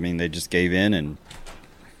 Yeah, I mean, they just gave in, and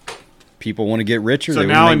people want to get richer. So they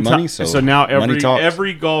now, want to make money. So now money talks.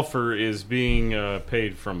 every golfer is being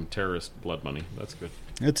paid from terrorist blood money. That's good.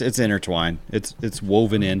 It's intertwined. It's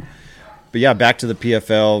woven in. But yeah, back to the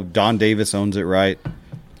PFL. Don Davis owns it, right?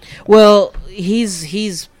 Well,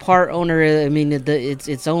 he's part owner. I mean,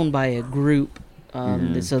 it's owned by a group,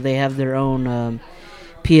 so they have their own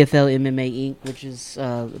PFL MMA Inc., which is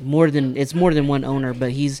more than one owner.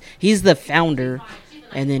 But he's the founder,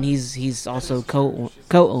 and then he's also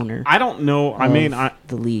co-owner. I don't know. I mean,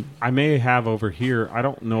 the league. I may have over here. I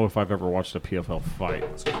don't know if I've ever watched a PFL fight,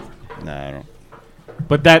 No, I don't.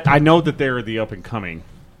 but that I know that they're the up and coming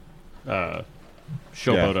showboat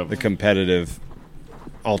Yeah, of the competitive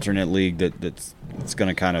alternate league that's going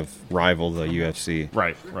to kind of rival the UFC.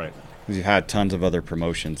 right. 'Cause you've had tons of other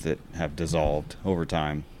promotions that have dissolved over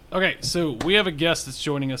time. Okay, so we have a guest that's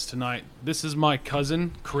joining us tonight. This is my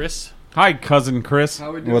cousin, Chris. Hi, cousin Chris.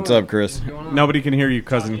 How we doing? What's up, Chris? What's going on? Nobody can hear you,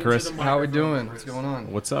 cousin Talking Chris. to the How we microphone, doing? Chris. What's going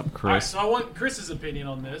on? What's up, All right, Chris? so I want Chris's opinion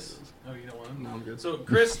on this. Oh, you don't want him? No, I'm good. So,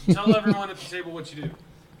 Chris, tell everyone at the table what you do.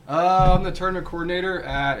 I'm the tournament coordinator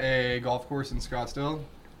at a golf course in Scottsdale.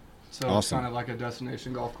 So it's Awesome. kind of like a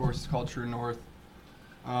destination golf course. It's called True North.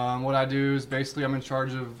 What I do is basically I'm in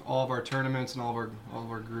charge of all of our tournaments and all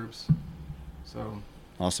of our groups. So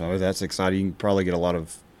Awesome. Oh, that's exciting. You can probably get a lot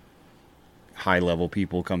of high-level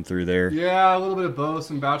people come through there. yeah, a little bit of both.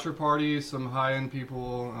 Some bachelor parties, some high-end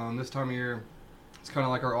people. This time of year, it's kind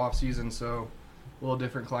of like our off season, so a little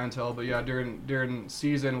different clientele. But yeah, during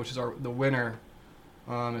season, which is the winter,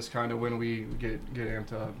 is kind of when we get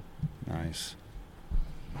amped up. Nice.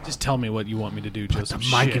 Just tell me what you want me to do, Joseph.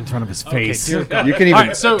 The mic Shit. in front of his Okay, face. dear God. You can even All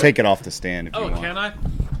right, so- take it off the stand if you Oh, want. can I?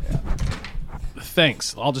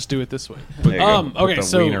 Thanks. I'll just do it this way. There you go. Put Okay, the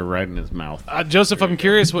so wiener right in his mouth. Joseph, I'm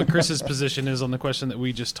curious what Chris's position is on the question that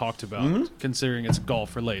we just talked about, considering it's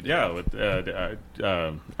golf related. Yeah.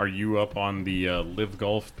 Are you up on the Live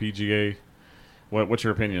Golf PGA? What's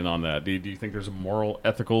your opinion on that? Do you think there's a moral,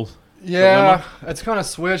 ethical? Yeah, it's kind of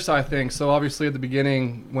switched, I think. So obviously at the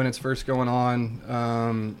beginning, when it's first going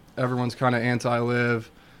on, everyone's kind of anti-live.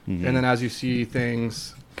 And then as you see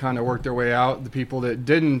things kind of work their way out, the people that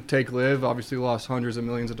didn't take live obviously lost hundreds of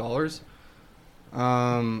millions of dollars.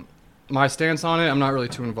 My stance on it, I'm not really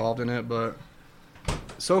too involved in it, but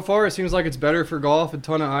so far it seems like it's better for golf. A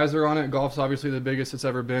ton of eyes are on it. Golf's obviously the biggest it's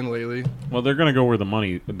ever been lately. Well, they're going to go where the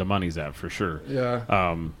money's at for sure.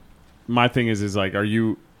 Yeah. My thing is like, are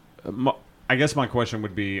you? I guess my question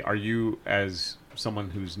would be, are you, as someone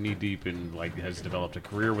who's knee deep and like has developed a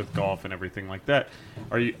career with golf and everything like that,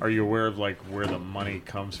 are you aware of like where the money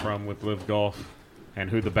comes from with Live Golf, and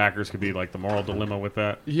who the backers could be, like the moral dilemma with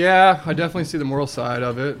that? Yeah, I definitely see the moral side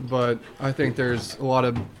of it, but I think there's a lot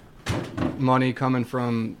of money coming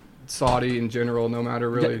from Saudi in general, no matter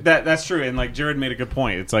really. That's true, and like Jared made a good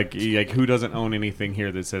point. It's like who doesn't own anything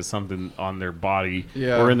here that says something on their body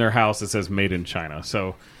Yeah. or in their house that says "Made in China"?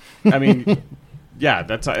 So, I mean, yeah,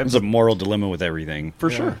 It's it's a moral dilemma with everything. for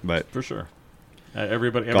Yeah. sure, But for sure.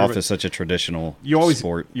 Everybody, golf is such a traditional you always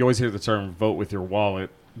sport. you always hear the term "vote with your wallet,"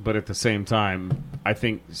 but at the same time, I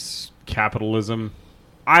think capitalism.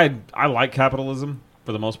 I like capitalism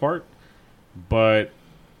for the most part, but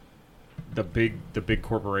the big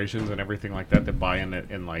corporations and everything like that buy in it,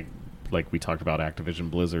 and like we talked about Activision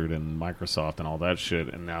Blizzard and Microsoft and all that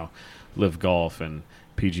shit, and now Live Golf and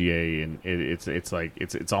PGA, and it's like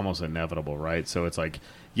it's almost inevitable, right? So it's like,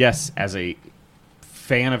 yes, as a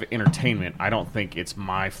fan of entertainment, I don't think it's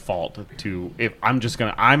my fault to if I'm just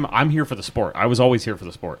gonna I'm here for the sport. I was always here for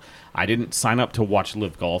the sport. I didn't sign up to watch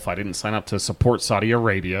live golf. I didn't sign up to support Saudi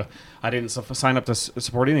Arabia. I didn't sign up to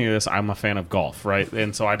support any of this. I'm a fan of golf, right?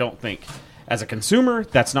 And so I don't think as a consumer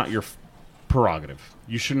that's not your prerogative.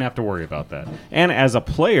 You shouldn't have to worry about that. And as a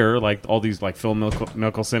player, like all these like Phil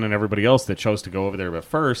Mickelson and everybody else that chose to go over there but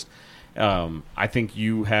first, I think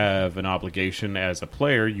you have an obligation as a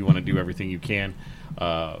player. You want to do everything you can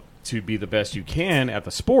to be the best you can at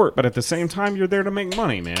the sport, but at the same time, you're there to make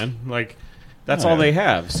money, man. Like that's all they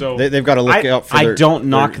have. So they've got to look out for their, don't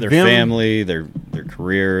knock their them. family, their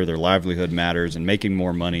career, their livelihood matters, and making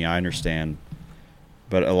more money. I understand,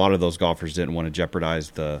 but a lot of those golfers didn't want to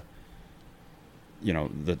jeopardize the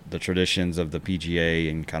traditions of the PGA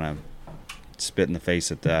and kind of spit in the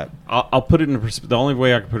face at that. I'll put it in the only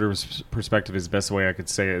way I could put it in perspective is the best way I could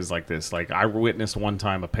say it is like this. Like I witnessed one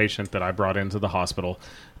time a patient that I brought into the hospital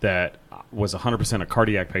that was 100% a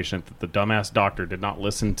cardiac patient that the dumbass doctor did not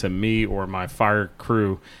listen to me or my fire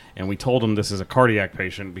crew, and we told him this is a cardiac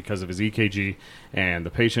patient because of his EKG, and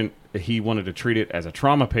the patient, he wanted to treat it as a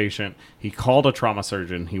trauma patient. He called a trauma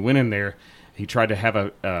surgeon. He went in there. He tried to have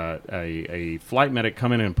a flight medic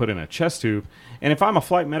come in and put in a chest tube. And if I'm a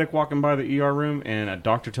flight medic walking by the ER room and a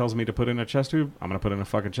doctor tells me to put in a chest tube, I'm going to put in a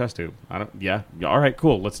fucking chest tube. All right,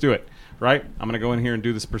 cool, let's do it. Right? I'm going to go in here and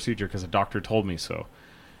do this procedure because a doctor told me so.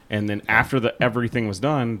 And then after everything was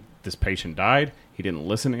done, this patient died. He didn't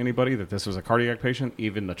listen to anybody that this was a cardiac patient.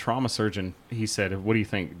 Even the trauma surgeon, he said, what do you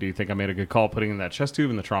think? Do you think I made a good call putting in that chest tube?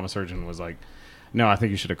 And the trauma surgeon was like, no, I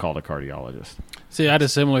think you should have called a cardiologist. See, I had a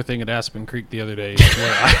similar thing at Aspen Creek the other day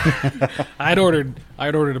where I'd ordered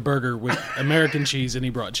a burger with American cheese and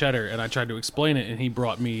he brought cheddar, and I tried to explain it and he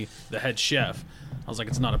brought me the head chef. I was like,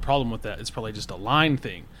 it's not a problem with that. It's probably just a line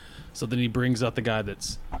thing. So then he brings out the guy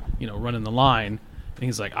that's, running the line, and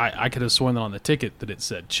he's like, I could have sworn that on the ticket that it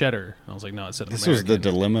said cheddar. I was like, no, it said This American. was the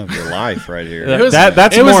dilemma of your life right here. It was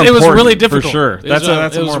more it was really important, difficult. for sure.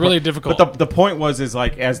 It was really difficult. But the point was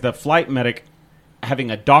like as the flight medic,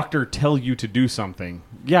 having a doctor tell you to do something,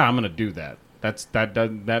 yeah, I'm going to do that.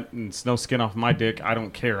 It's no skin off my dick. I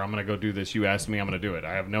don't care. I'm going to go do this. You asked me, I'm going to do it.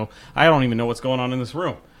 I don't even know what's going on in this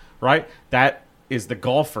room, right? That is the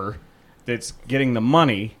golfer that's getting the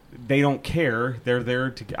money. They don't care. They're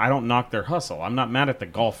there I don't knock their hustle. I'm not mad at the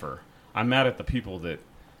golfer. I'm mad at the people that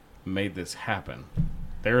made this happen.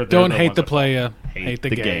 They're Don't the hate ones the that player, hate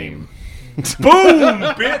the game. Boom,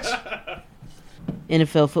 bitch.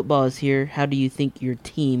 NFL football is here. How do you think your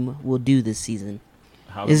team will do this season?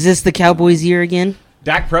 Is this the Cowboys' year again?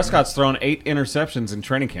 Dak Prescott's thrown 8 interceptions in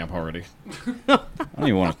training camp already. I don't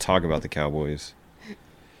even want to talk about the Cowboys.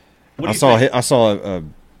 I saw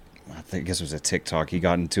I guess it was a TikTok. He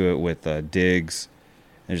got into it with Diggs.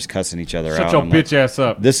 They're just cussing each other Shut out. your I'm bitch ass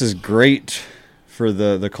up. This is great for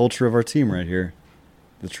the culture of our team right here.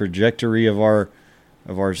 The trajectory of our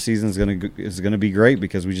season is gonna be great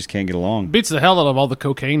because we just can't get along. Beats the hell out of all the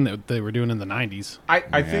cocaine that they were doing in the 90s.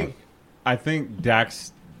 I think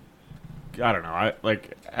Dak's. I don't know.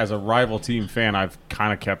 As a rival team fan, I've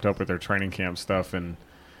kind of kept up with their training camp stuff, and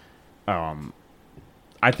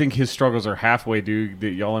I think his struggles are halfway due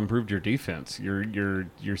that y'all improved your defense.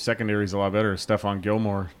 Your secondary is a lot better. Stephon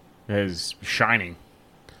Gilmore is shining,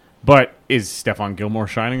 but is Stephon Gilmore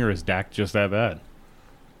shining, or is Dak just that bad?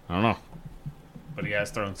 I don't know. But he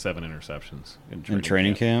has thrown 7 interceptions in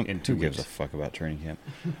training camp. In 2 Who weeks. gives a fuck about training camp?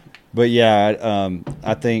 But yeah,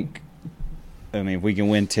 I think, if we can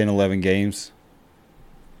win 10, 11 games,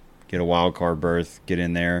 get a wild card berth, get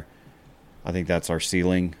in there, I think that's our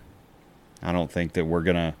ceiling. I don't think that we're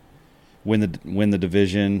gonna win the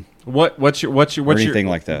division. What's your anything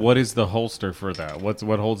like that? What is the holster for that?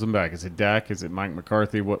 What holds them back? Is it Dak? Is it Mike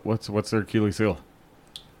McCarthy? What's their Achilles heel?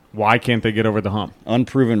 Why can't they get over the hump?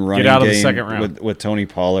 Unproven running Get out of game the second round. with Tony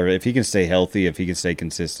Pollard. If he can stay healthy, if he can stay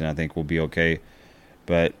consistent, I think we'll be okay.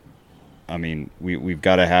 But we've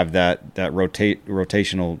got to have that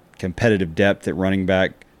rotational competitive depth at running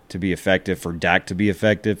back to be effective, for Dak to be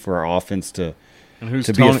effective, for our offense to be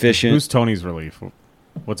efficient. Who's Tony's relief?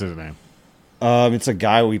 What's his name? It's a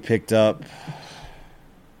guy we picked up.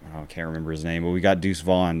 I can't remember his name, but we got Deuce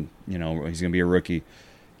Vaughn. He's going to be a rookie.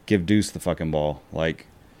 Give Deuce the fucking ball.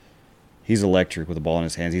 He's electric with the ball in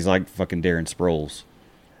his hands. He's like fucking Darren Sproles.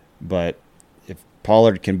 But if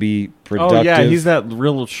Pollard can be productive. Oh, yeah, he's that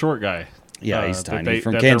real short guy. Yeah, he's tiny.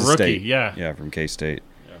 From Kansas State. Yeah, from K-State.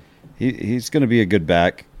 Yeah. He's going to be a good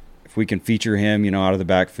back. If we can feature him, out of the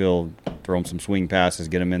backfield, throw him some swing passes,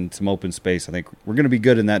 get him in some open space, I think we're going to be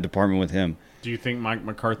good in that department with him. Do you think Mike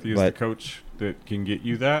McCarthy is the coach that can get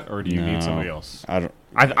you that, or do you need somebody else?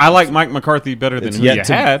 I like Mike McCarthy better than It's who you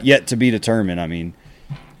had. yet to be determined. I mean,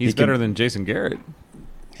 He's better than Jason Garrett.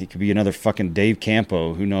 he could be another fucking Dave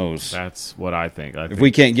Campo. Who knows? That's what I think. If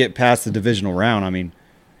we can't get past the divisional round, I mean,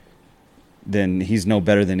 then he's no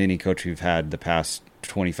better than any coach we've had the past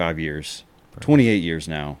 25 years, 28 years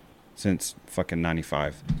now, since fucking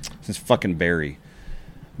 95, since fucking Barry.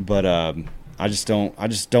 But I just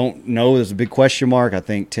don't know. There's a big question mark. I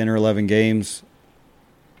think 10 or 11 games,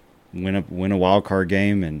 win a wild card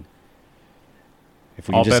game, and if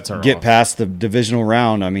we All can bets just are get off. past the divisional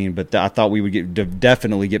round, I mean, but I thought we would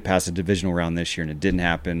definitely get past the divisional round this year, and it didn't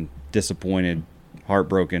happen. Disappointed,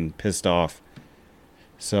 heartbroken, pissed off.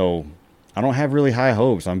 So I don't have really high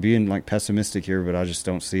hopes. I'm being like pessimistic here, but I just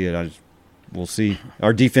don't see it. We'll see.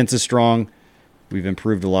 Our defense is strong. We've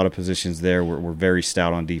improved a lot of positions there. We're very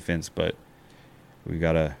stout on defense, but we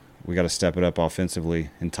gotta step it up offensively.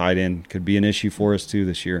 And tight end could be an issue for us too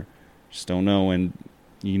this year. Just don't know. And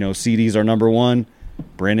you know, CD's our number one.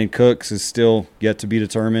 Brandon Cooks is still yet to be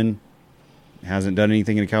determined. Hasn't done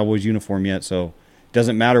anything in a Cowboys uniform yet, so it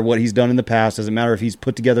doesn't matter what he's done in the past. Doesn't matter if he's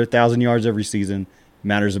put together 1,000 yards every season. It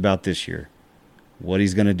matters about this year. What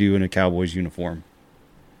he's going to do in a Cowboys uniform.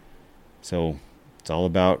 So it's all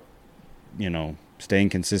about, you know, staying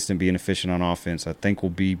consistent, being efficient on offense. I think we'll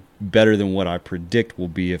be better than what I predict we'll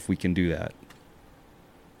be if we can do that.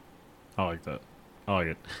 I like that. I like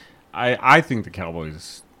it. I think the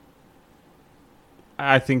Cowboys.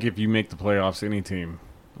 I think if you make the playoffs, any team,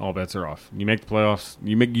 all bets are off. You make the playoffs,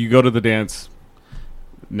 you go to the dance.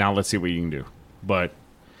 Now let's see what you can do. But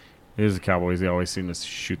it is the Cowboys. They always seem to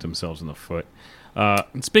shoot themselves in the foot.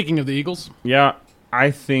 And speaking of the Eagles, Yeah, I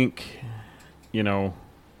think, you know,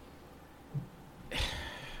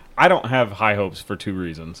 I don't have high hopes for two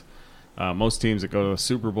reasons. Most teams that go to the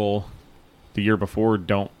Super Bowl the year before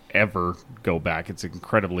don't ever go back. It's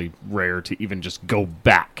incredibly rare to even just go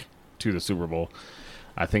back to the Super Bowl.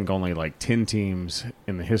 I think only like 10 teams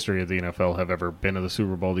in the history of the NFL have ever been to the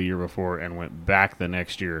Super Bowl the year before and went back the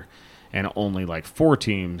next year. And only like 4 or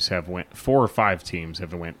 5 teams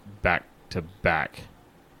have went back to back.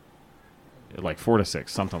 Like 4 to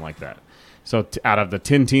 6, something like that. So out of the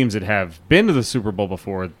 10 teams that have been to the Super Bowl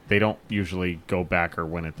before, they don't usually go back or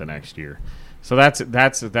win it the next year. So that's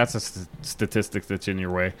a statistic that's in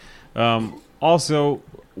your way. Also,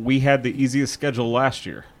 we had the easiest schedule last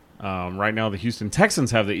year. Right now, the Houston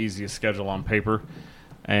Texans have the easiest schedule on paper,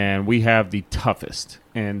 and we have the toughest.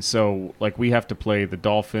 And so, like, we have to play the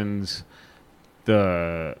Dolphins,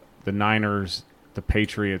 the Niners, the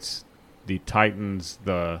Patriots, the Titans,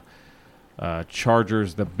 the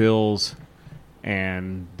Chargers, the Bills,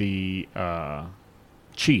 and the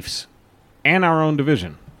Chiefs, and our own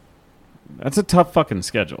division. That's a tough fucking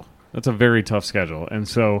schedule. That's a very tough schedule. And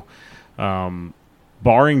so,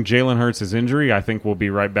 barring Jalen Hurts' injury, I think we'll be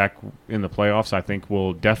right back in the playoffs. I think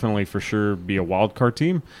we'll definitely for sure be a wild card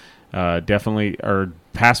team. Definitely, or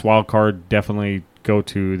past wild card, definitely go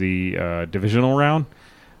to the divisional round.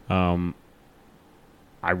 I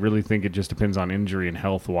really think it just depends on injury and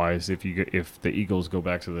health wise. If the Eagles go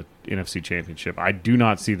back to the NFC Championship, I do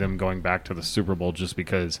not see them going back to the Super Bowl just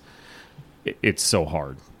because it's so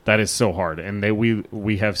hard. That is so hard, and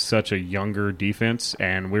we have such a younger defense,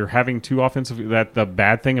 and we're having 2 offensive. Another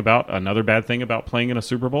bad thing about playing in a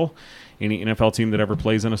Super Bowl. Any NFL team that ever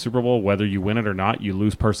plays in a Super Bowl, whether you win it or not, you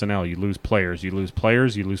lose personnel, you lose players, you lose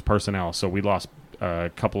personnel. So we lost a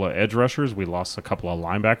couple of edge rushers, we lost a couple of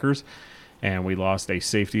linebackers, and we lost a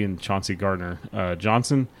safety in Chauncey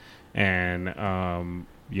Gardner-Johnson, and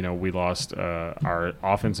we lost our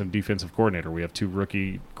offensive and defensive coordinator. We have 2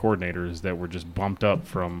 rookie coordinators that were just bumped up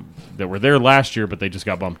that were there last year, but they just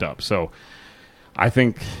got bumped up. So I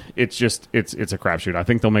think it's a crapshoot. I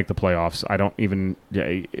think they'll make the playoffs. I don't even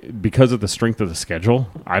because of the strength of the schedule,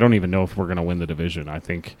 I don't even know if we're going to win the division. I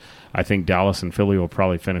think Dallas and Philly will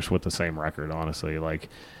probably finish with the same record. Honestly,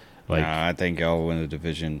 I think I'll win the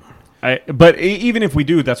division. But even if we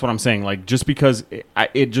do, that's what I'm saying. Like, just because it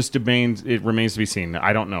remains to be seen.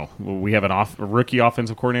 I don't know. We have a rookie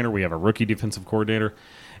offensive coordinator. We have a rookie defensive coordinator,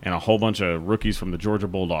 and a whole bunch of rookies from the Georgia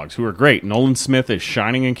Bulldogs who are great. Nolan Smith is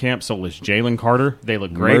shining in camp. So is Jalen Carter. They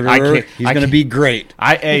look great. He's going to be great.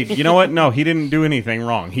 Hey, you know what? No, he didn't do anything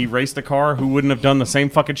wrong. He raced a car. Who wouldn't have done the same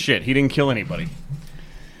fucking shit? He didn't kill anybody.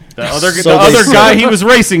 The other guy he was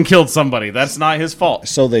racing killed somebody. That's not his fault.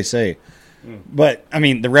 So they say. But, I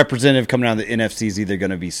mean, the representative coming out of the NFC is either going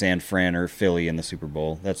to be San Fran or Philly in the Super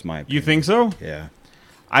Bowl. That's my opinion. You think so? Yeah.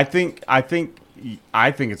 I think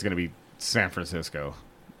it's going to be San Francisco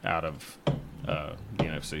out of the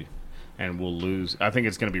NFC, and we'll lose. I think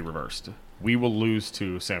it's going to be reversed. We will lose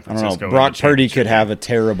to San I don't Francisco. know. Brock Purdy could have a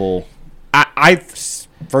terrible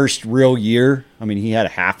first real year. I mean, he had a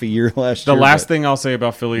half a year last The year. last thing I'll say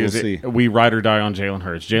about Philly we'll is see. we ride or die on Jalen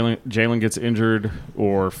Hurts. Jalen gets injured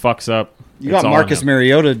or fucks up. You it's got all Marcus on him.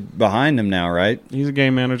 Mariota behind him now, right? He's a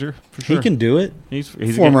game manager for sure. He can do it. He's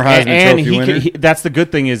Former a, Heisman and Trophy he winner. can, that's the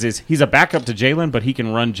good thing is he's a backup to Jalen, but he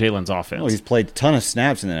can run Jalen's offense. Oh, he's played a ton of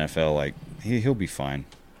snaps in the NFL. Like he'll be fine.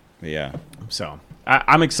 But yeah. So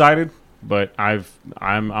I'm excited, but I'm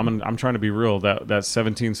trying to be real. That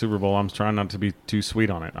 17 Super Bowl, I'm trying not to be too sweet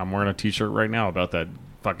on it. I'm wearing a T-shirt right now about that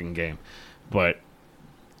fucking game, but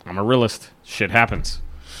I'm a realist. Shit happens.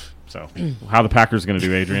 So how the Packers going to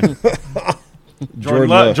do, Adrian? Jordan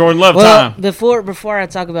Love Well, time. before I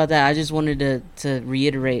talk about that, I just wanted to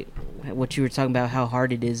reiterate what you were talking about, how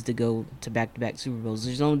hard it is to go to back-to-back Super Bowls.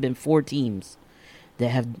 There's only been 4 teams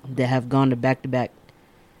that have gone to back-to-back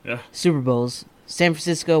Super Bowls: San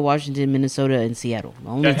Francisco, Washington, Minnesota, and Seattle. The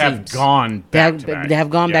only That have teams. gone back-to-back. They have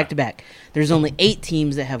gone Yeah. back-to-back. There's only 8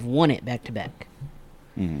 teams that have won it back-to-back.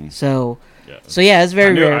 Mm-hmm. So it's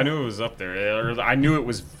very rare. I knew it was up there. I knew it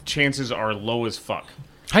was. Chances are low as fuck.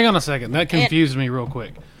 Hang on a second. That confused me real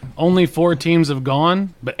quick. Only 4 teams have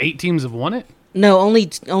gone, but 8 teams have won it? No,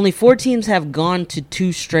 only 4 teams have gone to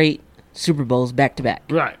 2 straight Super Bowls back-to-back.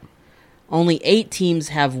 Right. Only 8 teams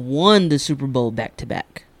have won the Super Bowl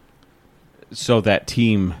back-to-back. So that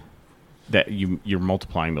team that you're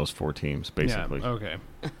multiplying those 4 teams basically. Yeah, okay.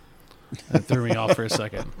 That threw me off for a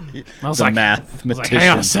second. I was The like, mathematician. hang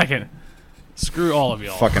on a second. Screw all of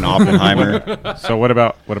y'all. Fucking Oppenheimer. So what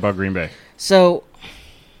about Green Bay? So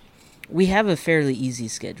we have a fairly easy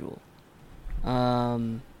schedule.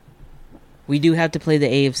 We do have to play the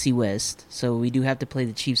AFC West, so we do have to play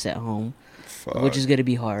the Chiefs at home, which is going to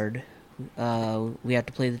be hard. We have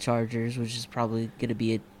to play the Chargers, which is probably going to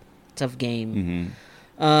be a tough game.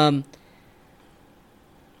 Mm-hmm.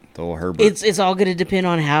 The old Herbert. It's all going to depend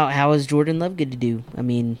on how is Jordan Love going to do. I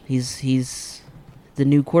mean, he's the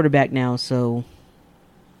new quarterback now, so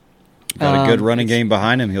Got a good running game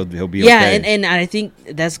behind him. He'll be yeah, okay. and I think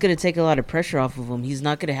that's going to take a lot of pressure off of him. He's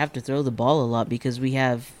not going to have to throw the ball a lot because we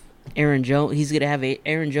have Aaron Jones. He's going to have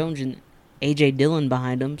Aaron Jones and A.J. Dillon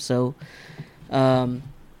behind him. So, but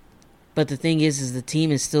the thing is the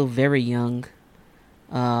team is still very young,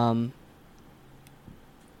 and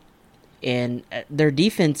their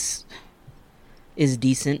defense is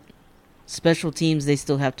decent. Special teams they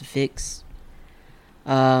still have to fix.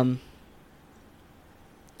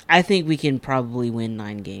 I think we can probably win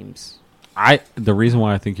 9 games. The reason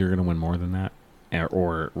why I think you're going to win more than that,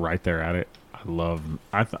 or right there at it,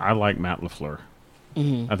 I like Matt LaFleur.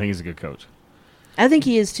 Mm-hmm. I think he's a good coach. I think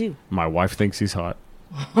he is too. My wife thinks he's hot,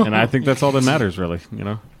 and I think that's all that matters, really. You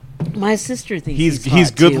know, My sister thinks he's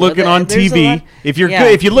hot, good too. looking on There's a TV. lot- If you're yeah.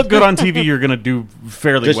 good, if you look good on TV, you're going to do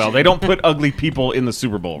fairly Does well. she- They don't put ugly people in the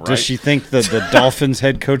Super Bowl, right? Does she think the Dolphins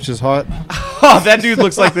head coach is hot? Oh, that dude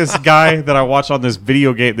looks like this guy that I watch on this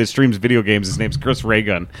video game that streams video games. His name's Chris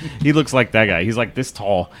Raygun. He looks like that guy. He's like this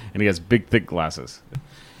tall, and he has big, thick glasses.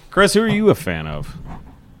 Chris, who are you a fan of?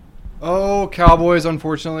 Oh, Cowboys,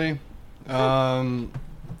 unfortunately.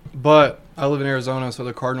 But I live in Arizona, so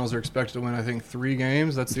the Cardinals are expected to win, I think, 3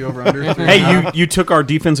 games. That's the over-under. Hey, you took our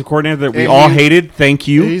defensive coordinator that we Hey, all hated. Thank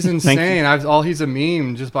you. He's Thank you. insane. He's a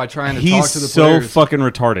meme just by trying to He's talk to the so players. fucking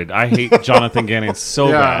retarded. I hate Jonathan Gannon so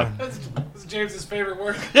Yeah. bad. That's James's favorite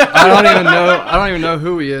word. I don't even know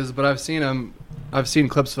who he is, but I've seen him. I've seen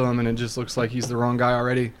clips of him, and it just looks like he's the wrong guy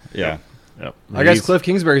already. Yeah. Yep. I guess Cliff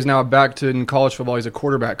Kingsbury's now back to in college football. He's a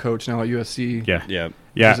quarterback coach now at USC. Yeah. Yeah.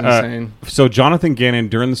 Yeah, It's insane. so Jonathan Gannon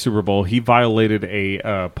during the Super Bowl, he violated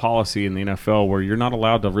a policy in the NFL where you're not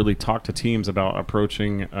allowed to really talk to teams about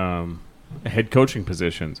approaching head coaching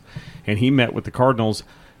positions, and he met with the Cardinals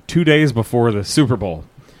 2 days before the Super Bowl,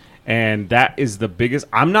 and that is the biggest.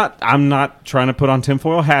 I'm not trying to put on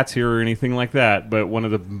tinfoil hats here or anything like that, but one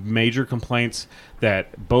of the major complaints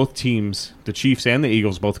that both teams, the Chiefs and the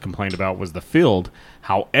Eagles, both complained about was the field.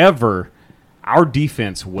 However, our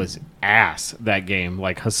defense was ass that game.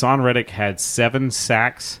 Like Hassan Reddick had 7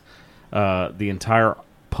 sacks the entire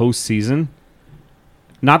postseason.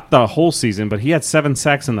 Not the whole season, but he had 7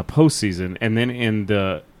 sacks in the postseason. And then in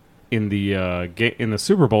the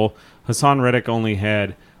Super Bowl, Hassan Reddick only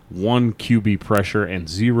had 1 QB pressure and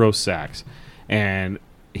 0 sacks. And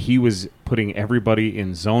he was putting everybody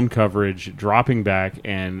in zone coverage, dropping back,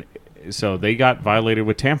 and so they got violated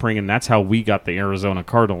with tampering, and that's how we got the Arizona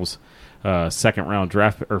Cardinals second round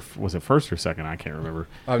draft, or was it first or second? I can't remember.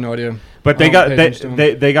 I have no idea. But I don't pay attention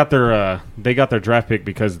to him. they got their draft pick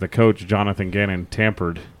because the coach Jonathan Gannon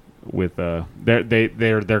tampered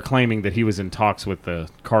they're claiming that he was in talks with the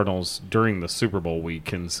Cardinals during the Super Bowl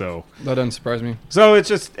week, and so That doesn't surprise me. so it's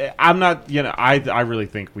just I'm not I really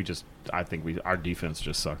think our defense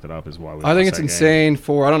just sucked it up is why we I think lost it's that insane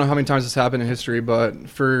for, I don't know how many times this happened in history, but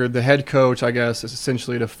for the head coach, I guess, is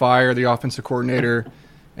essentially to fire the offensive coordinator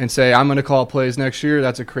and say, I'm going to call plays next year.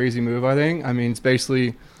 That's a crazy move, I think. I mean, it's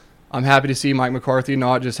basically, I'm happy to see Mike McCarthy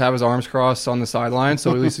not just have his arms crossed on the sideline,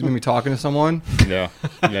 so at least he's going to be talking to someone. Yeah.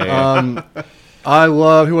 I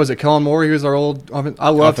love, who was it, Kellen Moore? He was our old, I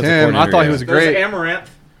loved Offensive him. I coordinator, thought he yeah. was great. Amaranth.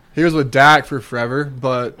 He was with Dak for forever,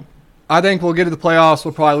 but I think we'll get to the playoffs.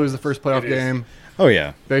 We'll probably lose the first playoff game. Oh,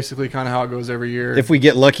 yeah. Basically kind of how it goes every year. If we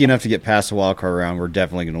get lucky enough to get past the wild card round, we're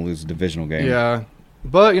definitely going to lose a divisional game. Yeah.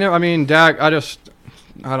 But, I mean, Dak, I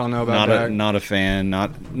don't know about Dak. Not a fan,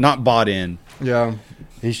 not bought in. Yeah.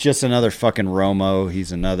 He's just another fucking Romo.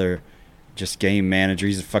 He's another just game manager.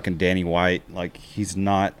 He's a fucking Danny White. Like, he's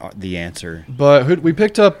not the answer. But we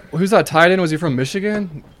picked up, who's that tight end? Was he from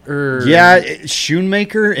Michigan? Yeah,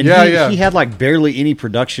 Schoonmaker. And Yeah. he had like barely any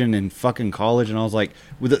production in fucking college. And I was like,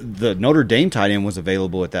 the Notre Dame tight end was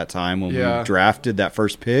available at that time when we drafted that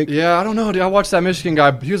first pick. Yeah, I don't know, dude. I watched that Michigan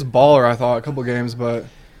guy. He was a baller, I thought, a couple games, but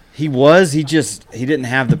He didn't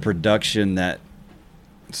have the production that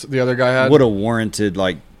the other guy had. would have warranted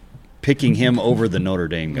like picking him over the Notre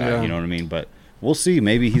Dame guy. Yeah. You know what I mean? But we'll see.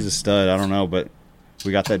 Maybe he's a stud. I don't know. But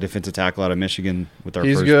we got that defensive tackle out of Michigan with our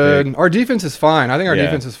He's first good. pick. Our defense is fine. I think our Yeah.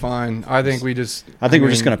 defense is fine. I think we're just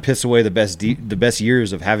going to piss away the best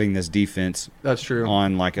years of having this defense That's true.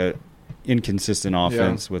 on like a inconsistent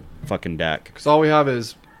offense with fucking Dak. Because all we have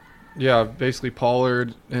is, basically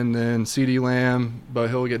Pollard and then C.D. Lamb, but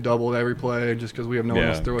he'll get doubled every play just because we have no one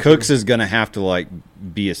else to throw it Cooks to. is going to have to like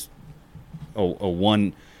be a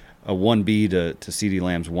 1B to CD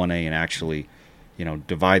Lamb's 1A and actually,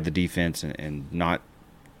 divide the defense and not,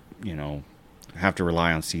 have to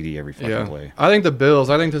rely on CD every fucking play. I think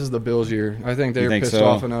this is the Bills' year. I think they're pissed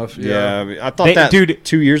off enough. Yeah, I thought that dude,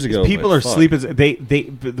 2 years ago. People are fuck. sleeping.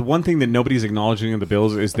 The one thing that nobody's acknowledging of the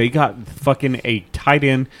Bills is they got fucking a tight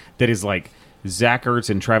end that is like Zach Ertz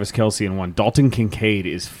and Travis Kelce in one. Dalton Kincaid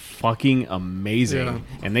is fucking amazing,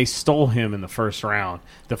 and they stole him in the first round.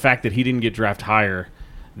 The fact that he didn't get drafted higher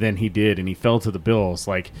than he did, and he fell to the Bills.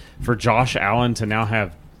 Like, for Josh Allen to now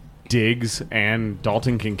have Diggs and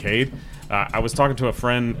Dalton Kincaid. I was talking to a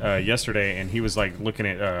friend yesterday, and he was like looking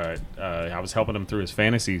at. I was helping him through his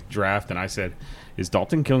fantasy draft, and I said, "Is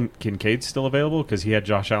Dalton Kincaid still available?" Because he had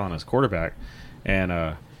Josh Allen as quarterback,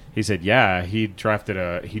 and he said, "Yeah, he drafted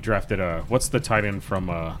a what's the tight end from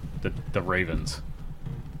the Ravens?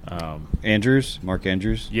 Mark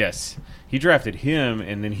Andrews. Yes, he drafted him,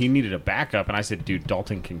 and then he needed a backup, and I said, "Dude,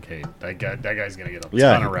 Dalton Kincaid, that guy's gonna get a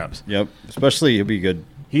ton of reps. Yep, especially he'll be good.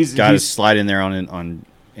 He's to slide in there on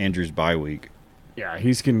Andrews' bye week. Yeah,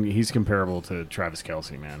 he's comparable to Travis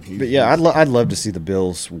Kelce, man. But yeah, I'd love to see the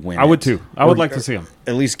Bills win. I would too. I would like to see them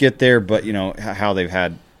at least get there. But how they've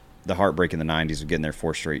had the heartbreak in the '90s of getting there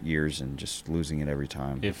 4 straight years and just losing it every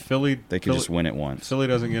time. If they could just win it once. Philly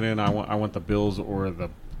doesn't get in. I want the Bills or the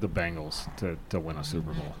Bengals to win a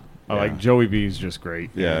Super Bowl. Yeah. I like Joey B is just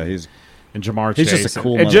great. Yeah, and Jamar Chase. He's just a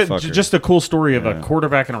cool and motherfucker. just a cool story of a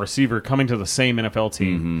quarterback and a receiver coming to the same NFL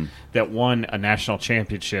team Mm-hmm. that won a national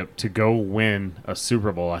championship to go win a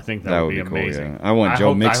Super Bowl. I think that would be amazing. Cool, yeah. I want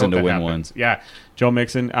Joe Mixon to win one. Yeah, Joe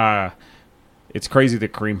Mixon. It's crazy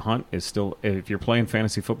that Kareem Hunt is still, if you're playing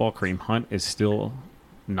fantasy football, Kareem Hunt is still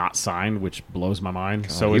not signed, which blows my mind.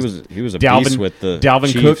 God, So he was a beast with the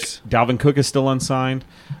Dalvin Chiefs. Cook. Dalvin Cook is still unsigned.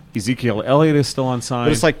 Ezekiel Elliott is still unsigned.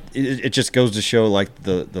 But it's like it just goes to show like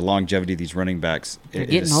the longevity of these running backs. They're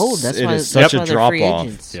getting old. That's it why is such a they're drop free off.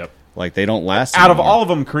 agents. Yep. Like they don't last. Out of anymore. all of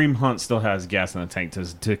them, Kareem Hunt still has gas in the tank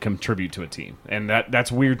to contribute to a team, and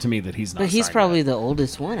that's weird to me that he's not. But he's signed probably yet. the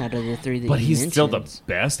oldest one out of the three that But you he's mentioned. still the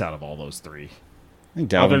best out of all those three. I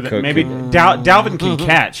think Other Dalvin than Cook. maybe Dalvin can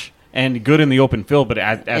catch and good in the open field, but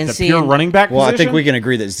at the pure running back Well, position, I think we can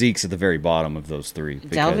agree that Zeke's at the very bottom of those three.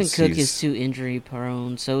 Dalvin Cook is too injury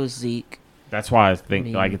prone. So is Zeke. That's why I think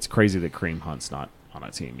it's crazy that Kareem Hunt's not on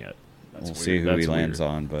a team yet. We'll see who he lands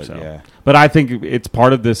on, but yeah. But I think it's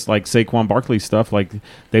part of this like Saquon Barkley stuff. Like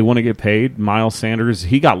they want to get paid. Miles Sanders,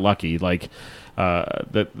 he got lucky. Like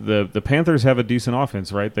the Panthers have a decent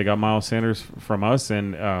offense, right? They got Miles Sanders from us,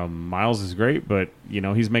 and Miles is great, but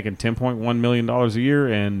he's making $10.1 million a year,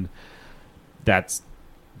 and that's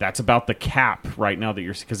That's about the cap right now that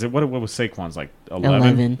you're because what was Saquon's like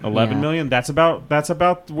 11 million. That's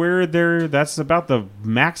about where that's about the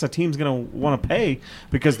max a team's going to want to pay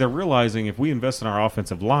because they're realizing if we invest in our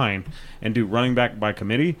offensive line and do running back by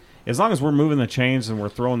committee, as long as we're moving the chains and we're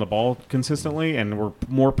throwing the ball consistently and we're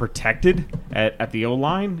more protected at the O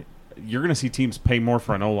line, you're going to see teams pay more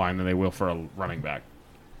for an O line than they will for a running back.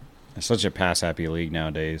 It's such a pass-happy league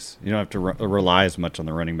nowadays. You don't have to rely as much on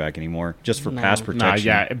the running back anymore, just for pass protection.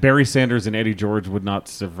 Yeah, Barry Sanders and Eddie George would not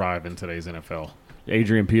survive in today's NFL.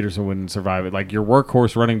 Adrian Peterson wouldn't survive it. Like your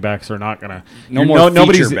workhorse running backs are not gonna.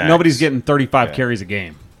 Nobody's getting 35 carries a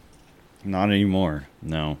game. Not anymore.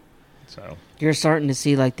 No. So you're starting to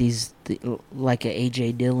see like like a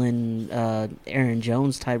AJ Dillon, Aaron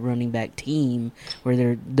Jones type running back team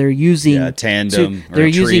where they're using a tandem or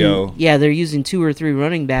a trio. They're using 2 or 3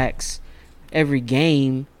 running backs every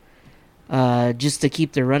game, just to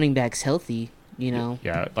keep their running backs healthy. You know.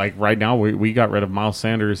 Yeah, like right now we got rid of Miles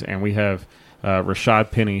Sanders and we have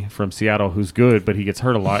Rashad Penny from Seattle who's good, but he gets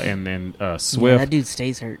hurt a lot, and then Swift. That dude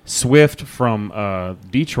stays hurt. Swift from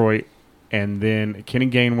Detroit. And then Kenny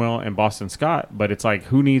Gainwell and Boston Scott, but it's like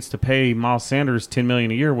who needs to pay Miles Sanders $10 million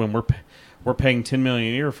a year when we're paying $10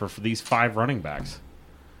 million a year for these 5 running backs?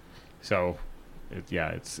 So, it's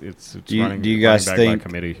do you guys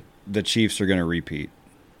think the Chiefs are going to repeat?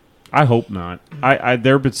 I hope not.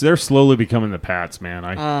 They're slowly becoming the Pats, man.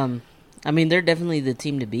 I mean, they're definitely the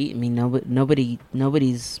team to beat. I mean,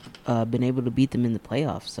 nobody's been able to beat them in the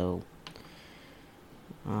playoffs, so.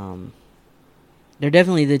 They're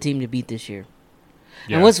definitely the team to beat this year.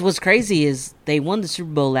 Yeah. And what's crazy is they won the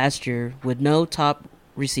Super Bowl last year with no top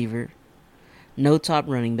receiver, no top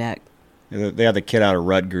running back. They had the kid out of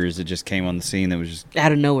Rutgers that just came on the scene that was just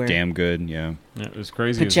out of nowhere. Damn good, yeah. It was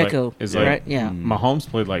crazy. Pacheco, right? Yeah. Mahomes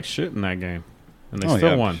played like shit in that game, and they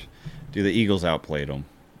still won. Dude, the Eagles outplayed them.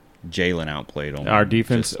 Jalen outplayed them. Our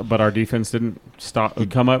defense didn't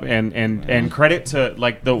come up, and credit to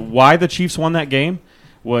like why the Chiefs won that game.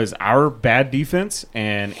 Was our bad defense,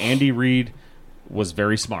 and Andy Reid was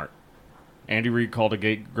very smart. Andy Reid called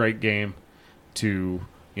a great game to,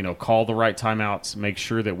 call the right timeouts, make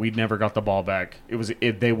sure that we never got the ball back.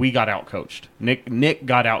 We got outcoached. Nick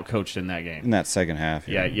got outcoached in that game. In that second half.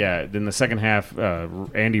 Yeah. Then the second half,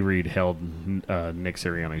 Andy Reid held Nick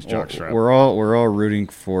Sirianni's jockstrap. We're all rooting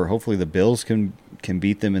for. Hopefully, the Bills can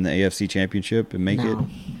beat them in the AFC Championship and make it.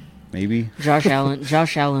 Maybe Josh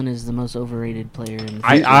Allen is the most overrated player in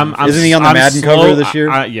the Isn't he on the Madden cover this year?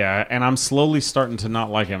 Yeah, and I'm slowly starting to not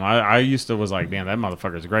like him. I used to was like, man, that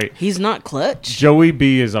motherfucker's great. He's not clutch. Joey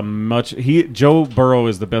B is Joe Burrow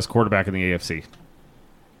is the best quarterback in the AFC.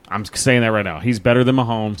 I'm saying that right now. He's better than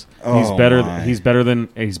Mahomes. He's better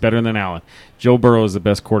than Allen. Joe Burrow is the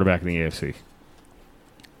best quarterback in the AFC.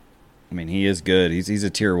 I mean, he is good. He's a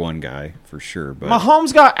tier 1 guy for sure. But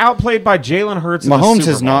Mahomes got outplayed by Jalen Hurts. Mahomes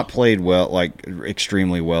has not played well, like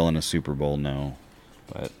extremely well in a Super Bowl. No,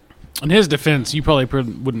 but in his defense, you probably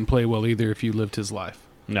wouldn't play well either if you lived his life.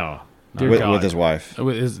 No. With his wife,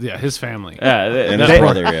 with his family, and his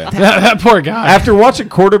brother. Yeah, that poor guy. After watching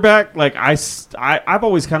quarterback, like I've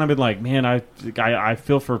always kind of been like, man, I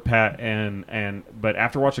feel for Pat, but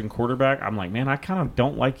after watching quarterback, I'm like, man, I kind of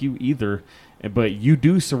don't like you either. But you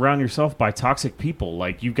do surround yourself by toxic people.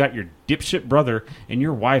 Like, you've got your dipshit brother and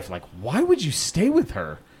your wife. Like, why would you stay with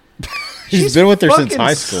her? She's been with her since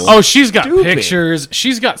high school. Oh, she's got pictures.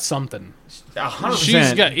 She's got something. 100%.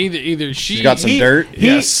 She's got either she's got some dirt.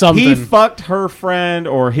 Something. He fucked her friend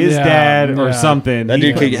or his dad or something. That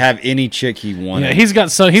dude could have any chick he wanted. Yeah, he's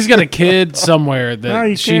got a kid somewhere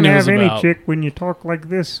that she knows about. You can't have any chick when you talk like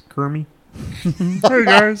this, Kermie. Hey,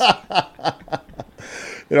 guys.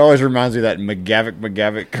 It always reminds me of that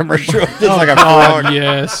McGavick commercial. It's like a frog.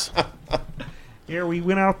 Yes. Yeah, we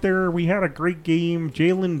went out there. We had a great game.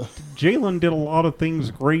 Jalen did a lot of things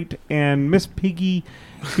great, and Miss Piggy,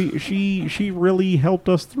 she really helped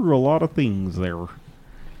us through a lot of things there.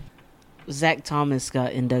 Zach Thomas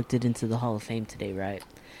got inducted into the Hall of Fame today, right?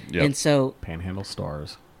 Yep. And so Panhandle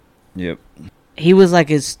Stars. Yep. He was like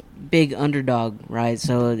his big underdog, right?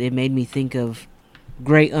 So it made me think of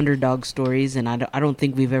great underdog stories, and I don't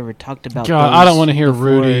think we've ever talked about. God, I don't want to hear before.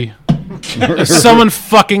 Rudy. If someone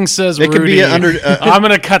fucking says It could Rudy, be I'm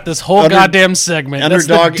gonna cut this whole goddamn segment.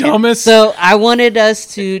 Underdog. That's the dumbest. So I wanted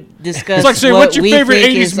us to discuss It's like saying, what what's your we favorite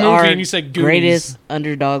think 80s is movie, our and you say Goonies. greatest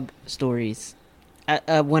underdog stories.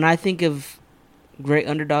 When I think of great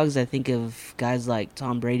underdogs, I think of guys like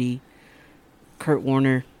Tom Brady, Kurt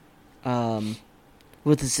Warner.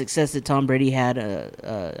 With the success that Tom Brady had,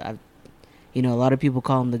 You know, a lot of people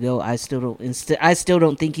call him the GOAT. I still don't. I still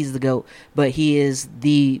don't think he's the GOAT, but he is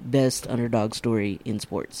the best underdog story in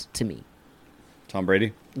sports to me. Tom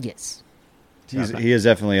Brady? Yes. He is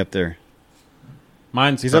definitely up there.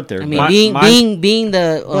 He's up there. I mean, being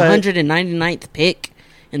the 199th pick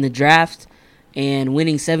in the draft and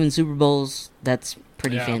winning 7 Super Bowls, that's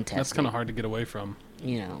pretty fantastic. That's kind of hard to get away from.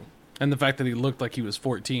 You know. And the fact that he looked like he was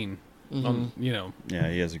 14. You know. Yeah,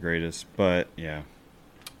 he is the greatest. But, yeah.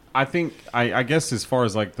 I think, I guess as far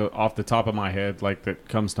as like off the top of my head, like that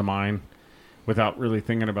comes to mind without really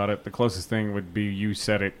thinking about it, the closest thing would be, you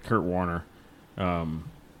said it, Kurt Warner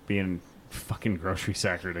being fucking grocery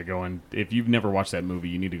sacker to go in. If you've never watched that movie,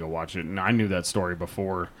 you need to go watch it. And I knew that story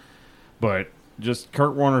before, but just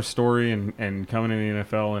Kurt Warner's story and coming in the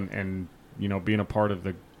NFL and you know, being a part of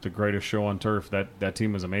the greatest show on turf, that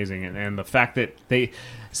team was amazing. And the fact that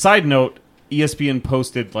side note, ESPN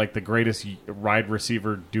posted like the greatest wide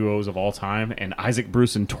receiver duos of all time, and Isaac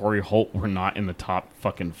Bruce and Torrey Holt were not in the top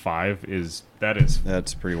fucking 5.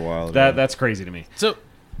 That's pretty wild. That's crazy to me. So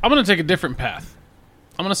I'm going to take a different path.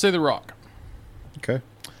 I'm going to say The Rock. Okay.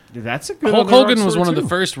 That's a good Hulk Hogan was one of too. the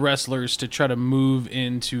first wrestlers to try to move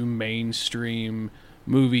into mainstream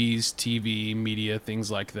movies, TV, media,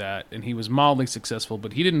 things like that, and he was mildly successful,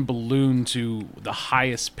 but he didn't balloon to the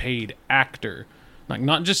highest paid actor. Like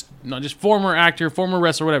not just former actor, former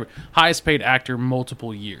wrestler, whatever. Highest paid actor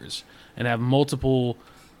multiple years and have multiple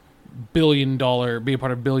be a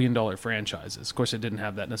part of billion-dollar franchises. Of course, it didn't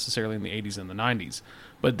have that necessarily in the 80s and the 90s.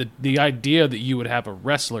 But the idea that you would have a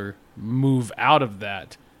wrestler move out of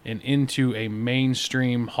that and into a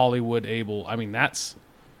mainstream Hollywood that's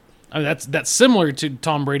similar to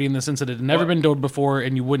Tom Brady in the sense that it had never been done before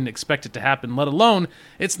and you wouldn't expect it to happen, let alone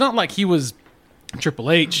it's not like he was Triple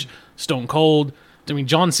H, Stone Cold. I mean,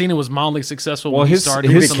 John Cena was mildly successful when he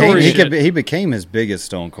started. He became his biggest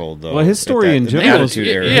Stone Cold, though. Well, his story in general is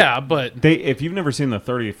but if you've never seen the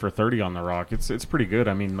 30 for 30 on The Rock, it's pretty good.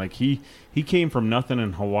 I mean, like he came from nothing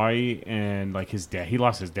in Hawaii, and like he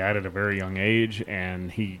lost his dad at a very young age,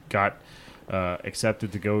 and he got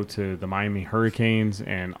accepted to go to the Miami Hurricanes,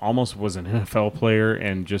 and almost was an NFL player,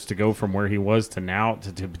 and just to go from where he was to now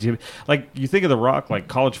to like, you think of The Rock, like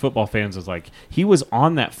college football fans is like, he was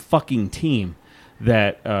on that fucking team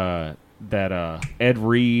that Ed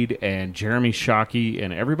Reed and Jeremy Shockey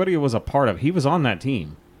and everybody was a part of. He was on that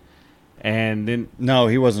team, and then no,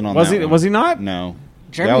 he wasn't on. Was that he? one. Was he not? No,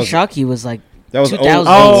 Jeremy Shockey was like that was 2000.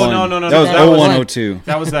 No. That was 0102.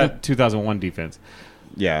 That was that 2001 defense.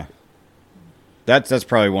 Yeah. That's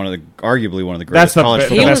probably arguably one of the greatest college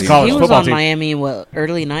football teams. He was on Miami in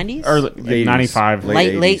early 90s? Early 95.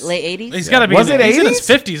 Late 80s? He's got to be in his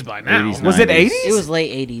 50s by now. 80s, was it 80s? It was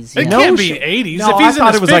late 80s. It can't be 80s. No, if he's I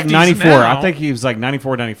thought it was like 94. Now, I think he was like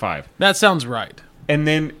 94, 95. That sounds right. And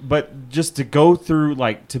then, but just to go through,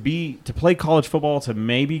 like, to play college football, to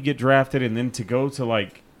maybe get drafted, and then to go to,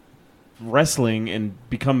 like, wrestling and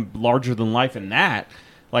become larger than life in that.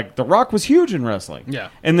 Like, The Rock was huge in wrestling. Yeah.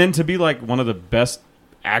 And then to be, like, one of the best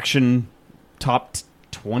top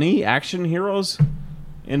 20 action heroes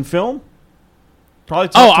in film? Probably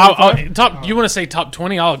top 25? You want to say top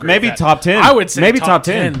 20? I'll agree Maybe with that. top 10. I would say maybe top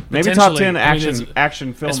 10. Maybe top 10 potentially.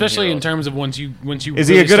 action film Especially heroes. in terms of once you Is really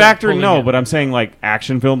he a good start actor? pulling No, in. but I'm saying, like,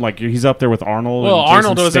 action film. Like, he's up there with Arnold. Well, and Jason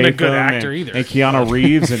Arnold wasn't a good Statham actor either. And Keanu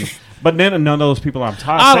Reeves. But none of those people I'm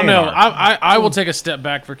talking I don't know. I will take a step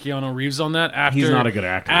back for Keanu Reeves on that. He's not a good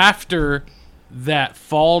actor. After that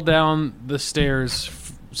fall down the stairs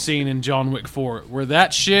scene in John Wick 4, where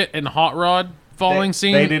that shit and Hot Rod falling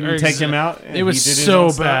scene, they didn't take him out. It was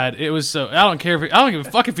so bad. It was so. I don't care. I don't give a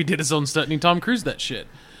fuck if he did his own stunt and he Tom Cruise that shit.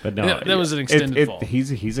 But no, that was an extended fall.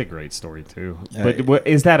 He's a great story too. Yeah, But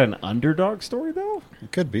is that an underdog story though?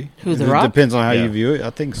 It could be. Who, The It Rock? depends on how Yeah. you view it. I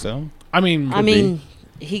think so. I mean,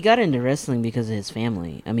 he got into wrestling because of his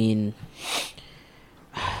family. I mean,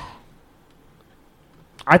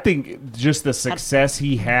 I think just the success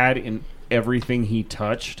he had in everything he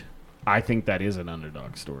touched, I think that is an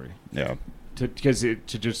underdog story. Yeah. To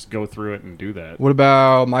just go through it and do that. What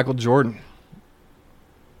about Michael Jordan?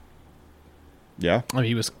 Yeah.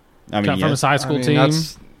 he was I mean, cut from his high school team.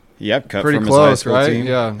 That's Yep, cut pretty from close, his high school right? team.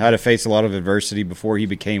 Yeah. Had to face a lot of adversity before he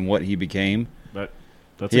became what he became. But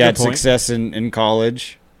that's He a had good point. success in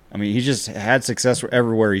college. I mean, he just had success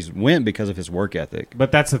everywhere he went because of his work ethic.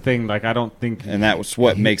 But that's the thing. Like, I don't think, And that was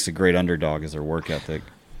what makes a great underdog is their work ethic.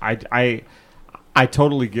 I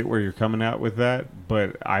totally get where you're coming at with that,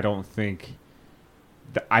 but I don't think.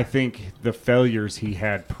 I think the failures he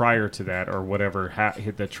had prior to that, or whatever,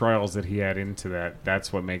 the trials that he had into that,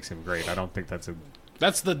 that's what makes him great. I don't think that's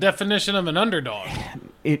That's the definition of an underdog.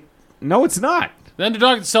 No, it's not. The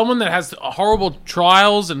underdog is someone that has horrible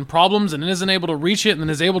trials and problems and isn't able to reach it and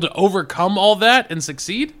then is able to overcome all that and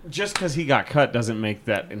succeed. Just because he got cut doesn't make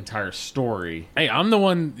that entire story. Hey, I'm the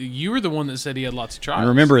one. You were the one that said he had lots of trials. And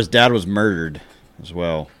remember, his dad was murdered as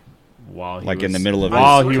well. While he Like was, in the middle of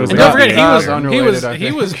while his he was And don't forget, Unrelated, I he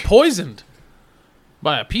think. was poisoned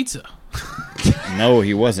by a pizza. No,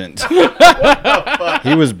 he wasn't.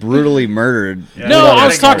 He was brutally murdered. Yeah. No, I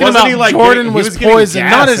was talking Wasn't about he, like, Jordan he was getting poisoned,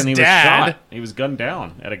 gas not his and he was dad. shot. He was gunned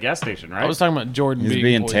down at a gas station, right? I was talking about Jordan He was being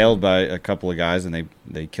being poisoned. tailed by a couple of guys, and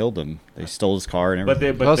they killed him. They stole his car and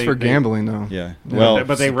everything. That was for gambling, though. Yeah. Yeah. Well,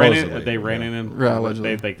 but they ran in. supposedly, They ran yeah. in and Right,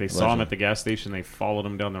 allegedly. they saw him at the gas station. They followed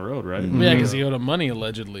him down the road, right? Yeah, because he owed him money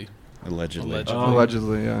allegedly. Allegedly. Allegedly.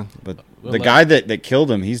 Allegedly, yeah. But Well, the like- guy that killed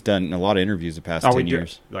him, he's done a lot of interviews the past 10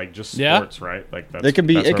 years. Like just Yeah? sports, right? Like that's, It can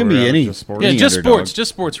be- that's it where can we're be at, any- just sports. Yeah, Any just underdog.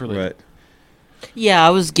 sports related. But Yeah, I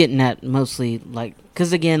was getting at mostly like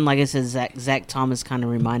because again, like I said, Zach Thomas kind of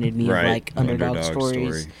reminded me right, of like underdog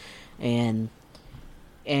stories, and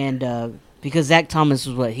because Zach Thomas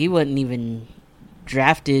was he wasn't even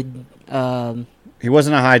drafted. He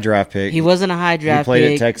wasn't a high draft pick. He wasn't a high He draft played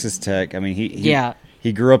pick. at Texas Tech. I mean, he Yeah.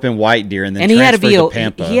 He grew up in White Deer and then And he had to transferred be to a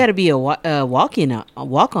Pampa. he had to be a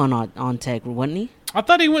walk on on Tech, wasn't he? I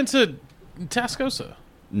thought he went to Tascosa.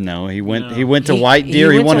 No, he went No. He went to White Deer.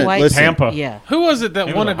 He went won to it. White- Listen, Pampa. Yeah, Who was it that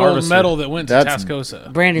He won was a a gold harvester. medal that went to That's-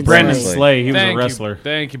 Tascosa? Brandon Slay. Slay. He was Thank a wrestler. You.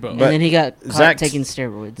 Thank you both. and But then he got caught Zach- taking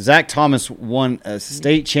steroids. Zach Thomas won a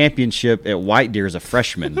state championship at White Deer as a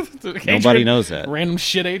freshman. Nobody Adrian- knows that. Random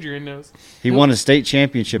shit Adrian knows. He won a state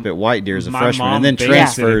championship at White Deer as a My freshman mom and then babysitted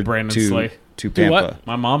transferred Brandon to Slay. to Do what? Pampa.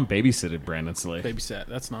 My mom babysitted Brandon Slay. Babysat.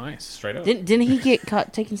 That's nice. Straight up. Didn't he get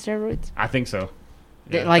caught taking steroids? I think so.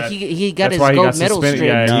 Like he got that's his why he gold got medal suspended.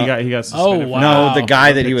 stripped. Yeah, No. he got suspended. wow. No, the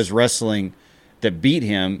guy that he Olympics. was wrestling that beat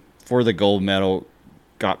him for the gold medal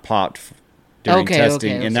got popped during Okay,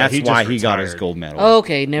 testing, okay. and So that's he just why he got his retired. gold medal. Oh,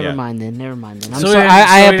 okay, never Yeah. mind then. Never mind then. I'm So sorry. he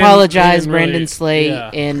I didn't- he apologize, didn't Brandon really- Slay yeah.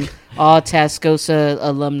 and all Tascosa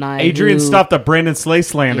alumni. Adrian, who- stop the Brandon Slay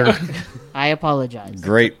slander. I apologize.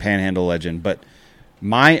 Great Panhandle legend, but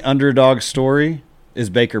my underdog story is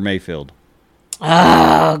Baker Mayfield.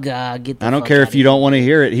 Oh God, get the I don't fuck care outta if you don't want to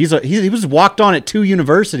hear it. He was walked on at 2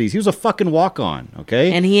 universities. He was a fucking walk on,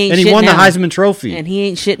 okay? And he ain't he shit won now. the Heisman Trophy. And he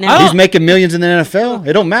ain't shit I now. don't- He's making millions in the NFL.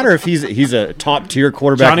 It don't matter if he's a top tier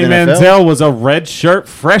quarterback Johnny in the NFL. Manziel was a red shirt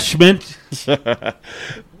freshman.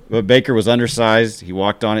 But Baker was undersized. He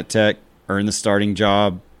walked on at Tech, earned the starting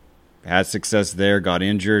job, had success there, got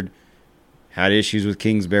injured, had issues with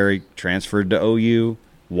Kingsbury, transferred to OU,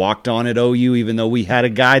 walked on at OU, even though we had a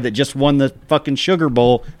guy that just won the fucking Sugar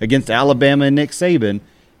Bowl against Alabama and Nick Saban.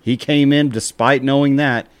 He came in despite knowing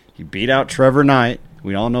that. He beat out Trevor Knight.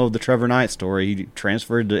 We all know the Trevor Knight story. He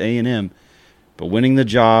transferred to A&M. But winning the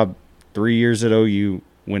job, 3 years at OU,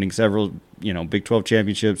 winning several, Big 12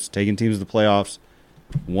 championships, taking teams to the playoffs,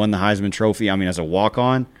 won the Heisman Trophy. I mean, as a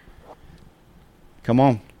walk-on, come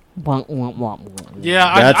on. Womp, womp, womp, womp. Yeah,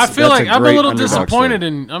 I That's- feel that's like a I'm a great little underdog disappointed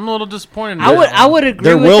story. I'm a little disappointed. in I would that. agree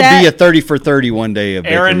There with will that. be a 30 for 30 one day of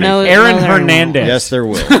Baker Aaron, No, Mayfield. Aaron no, there won't. Hernandez. Yes, there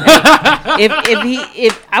will.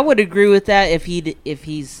 if I would agree with that if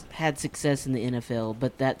he's had success in the NFL,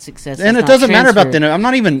 but that success And has it not doesn't matter about the transferred.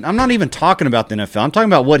 NFL. I'm not even talking about the NFL. I'm talking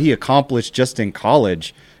about what he accomplished just in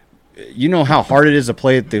college. You know how hard it is to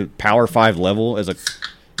play at the Power 5 level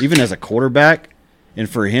even as a quarterback, and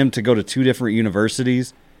for him to go to 2 different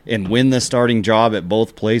universities and win the starting job at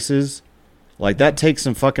both places. Like, that takes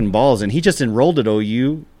some fucking balls. And he just enrolled at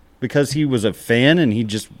OU because he was a fan and he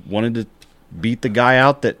just wanted to beat the guy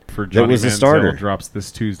out that was the Manziel starter. drops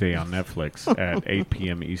this Tuesday on Netflix at 8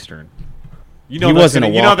 p.m. Eastern. You He that's wasn't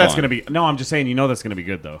gonna, a You know that's walk-on. going to be. No, I'm just saying. That's going to be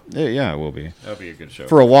good though. Yeah, it will be. That'll be a good show.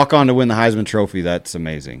 For a walk-on to win the Heisman Trophy, that's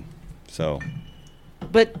amazing. So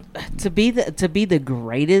But to be the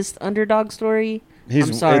greatest underdog story, he's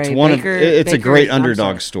I'm sorry, it's one Baker, of it's a Baker, great I'm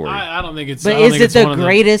underdog sorry. story. I don't think it's. But I don't is think it it's the one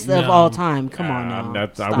greatest of no. all time? Come on now.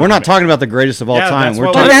 that's- We're not talking about the greatest of all Yeah, time. that's We're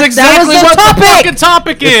what talking. That's That was exactly the what topic! the fucking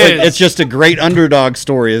topic is. It's just a great underdog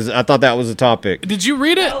story. I thought that was a topic. Did you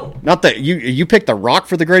read it? Not that you picked The Rock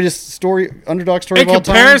for the greatest underdog story In of all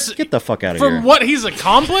time. comparison- Get the fuck out of From here. what he's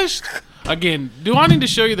accomplished. Again, do I need to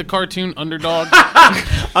show you the cartoon Underdog?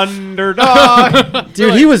 Underdog.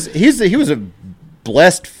 Dude, he was a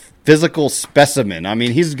blessed physical specimen. I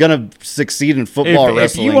mean, he's gonna succeed in football if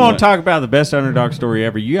wrestling. you want but- to talk about the best underdog story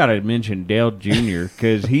ever, you got to mention Dale Jr.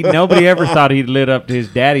 because nobody ever thought he'd live up to his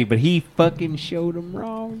daddy, but he fucking showed him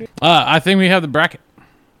wrong. Dude. I think we have the bracket.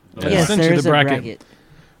 Yes, Sent you there is the a bracket. bracket.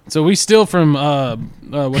 So we steal from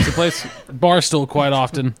what's the place? Barstool quite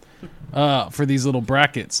often for these little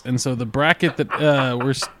brackets. And so the bracket that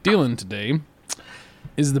we're stealing today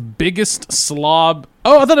is the biggest slob?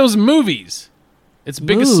 Oh, I thought it was movies. It's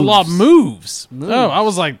biggest Moves. slob moves. Moves. Oh, I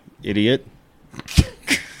was like, Idiot.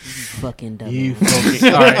 Fucking dumb. You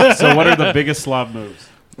fucking. All right. So, what are the biggest slob moves?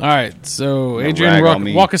 all right. So, No Adrian, rag on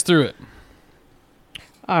me. walk us through it.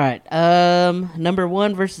 All right. Number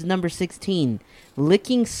 1 versus number 16.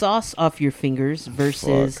 Licking sauce off your fingers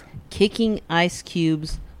versus kicking ice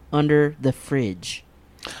cubes under the fridge.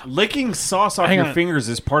 Licking sauce off Hang your on. fingers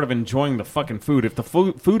is part of enjoying the fucking food. If the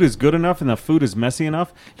food is good enough and the food is messy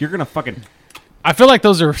enough, you're gonna fucking I feel like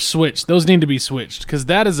those are switched. Those need to be switched because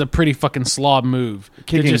that is a pretty fucking slob move. To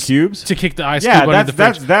Kicking cubes? to kick the ice Yeah, cube under the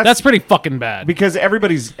that's- fridge. that's- That's pretty fucking bad. because I'm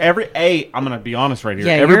gonna be honest right here.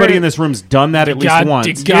 Yeah, Everybody you're- in this room's done that at least God-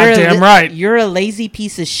 once. Goddamn right. You're a lazy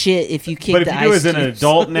piece of shit if you kick But if the you ice do as an cubes.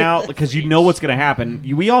 adult now, because you know what's going to happen.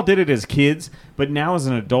 We all did it as kids, but now as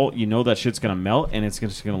an adult, you know that shit's going to melt and it's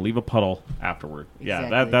just going to leave a puddle afterward. Yeah,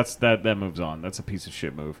 Exactly. that moves on. That's a piece of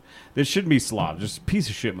shit move. This shouldn't be slob, just a piece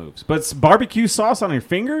of shit moves. But barbecue sauce on your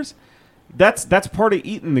fingers, that's part of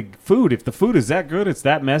eating the food. If the food is that good, it's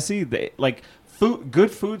that messy.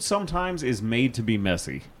 Good food sometimes is made to be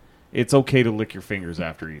messy. It's okay to lick your fingers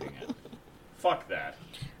after eating it. Fuck that.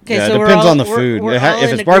 Okay, Yeah, so it we're depends all- on the we're- food. we're If all in it's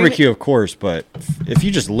agreement? barbecue, of course, but if you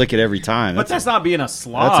just lick it every time, But that's not being a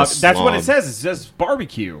slob. That's a That's what it slob. says. It says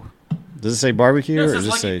barbecue. does it say barbecue No, it or says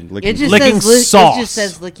does it say It licking? just Licking says sauce. It just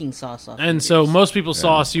says licking sauce off. And your so fingers. most people's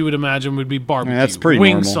sauce you would imagine would be barbecue. that's pretty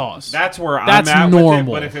wing normal. sauce. That's where That's I'm at normal. with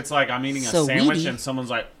it. But if it's like I'm eating a So sandwich weedy. and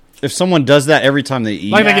someone's like, If someone does that every time they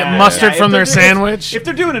eat, Like they get Yeah, mustard yeah, from if their they're doing- sandwich. if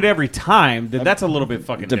they're doing it every time, then that's a little bit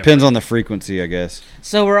fucking depends on the frequency, I guess.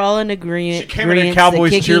 So we're all in agreement. She came in a agreement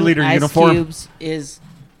Cowboys that kicking cheerleader ice uniform. Cubes is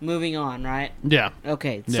moving on, right? yeah.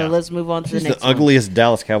 Okay, Yeah. so let's move on to She's the the next one. ugliest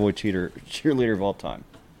Dallas Cowboy cheerleader of all time.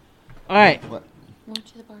 All right. What? Going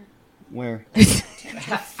to the bar. Where?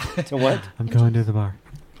 To what? I'm going to the bar.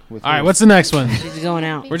 With All right, who? what's the next one? She's going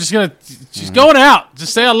out. We're just gonna. She's going out.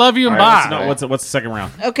 Just say I love you and bye. What's the second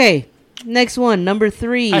round? Okay, next one, number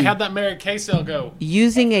 3. Hey, how'd that Mary Kay sale go?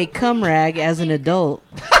 Using a cum rag as an adult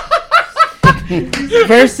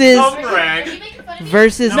versus Are you making fun of me?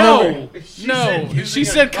 versus number. No, she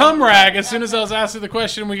said cum rag. As soon as I was asking the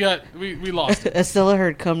question, we lost it. Estella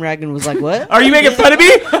heard cum rag and was like, "What?" Are you making fun of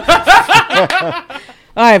me?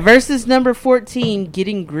 All right, versus number 14,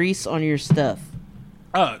 getting grease on your stuff.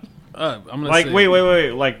 I'm gonna Like, say,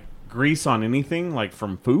 wait. Like grease on anything, like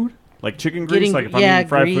from food, like chicken grease, like if I'm eating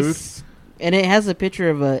fried grease. And it has a picture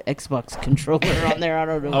of a Xbox controller on there. I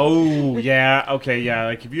don't know. food. Oh yeah, okay, yeah.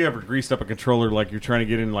 Like if you ever greased up a controller, like you're trying to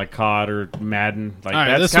get in like COD or Madden, like all right,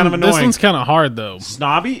 that's this kind one, of annoying. This one's kind of hard though.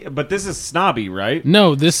 Snobby, but this is snobby, right?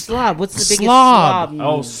 No, this. Slob. What's the biggest Slob. slob?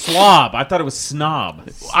 Oh, slob. I thought it was snob.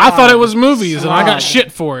 I thought it was movies, and I got Slob.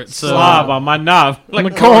 shit for it. So Slob on my knob. on the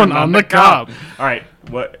corn on the cob. All right.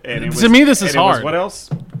 What? And it To me, this is and it was hard. what else?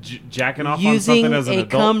 Jacking off Using on something as an a adult.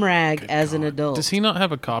 cum rag as an adult. Does he not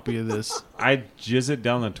have a copy of this? I jizz it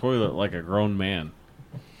down the toilet like a grown man.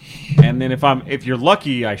 And then if you're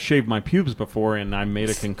lucky, I shaved my pubes before and I made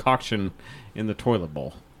a concoction in the toilet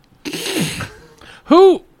bowl.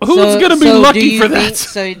 Who's gonna be do lucky you for think, that?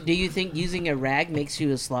 So, do you think using a rag makes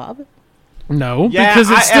you a slob? No, Yeah, because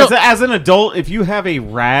it's still. as an adult, if you have a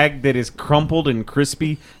rag that is crumpled and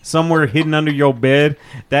crispy somewhere hidden under your bed,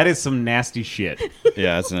 that is some nasty shit.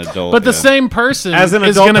 Yeah, it's an adult. But the yeah. same person As an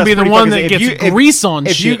is adult, going to that's be the pretty one fucking- that if gets you- if- grease on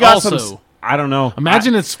if you shit. got Also, some, I don't know.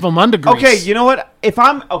 imagine it's from under grease. Okay, you know what? If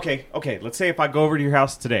I'm okay, let's say if I go over to your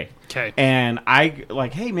house today, 'Kay. and I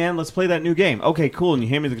like, hey man, let's play that new game. Okay, cool. And you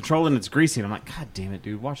hand me the controller and it's greasy, and I'm like, God damn it,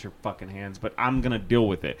 dude, wash your fucking hands. But I'm gonna deal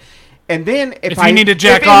with it. And then if you I need to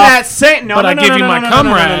jack if off, in that same, no, but no, I no, give no, you no, my no, cum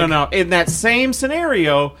no, no, rag. no, in that same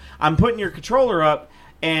scenario, I'm putting your controller up.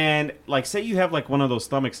 And like, say you have like one of those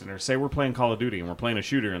thumb extenders. Say we're playing Call of Duty and we're playing a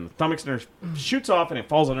shooter, and the thumb extender shoots off and it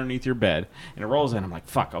falls underneath your bed and it rolls in. I'm like,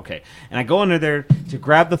 fuck, okay. And I go under there to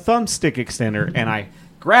grab the thumbstick extender and I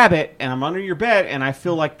grab it and I'm under your bed and I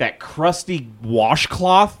feel like that crusty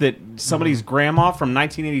washcloth that somebody's grandma from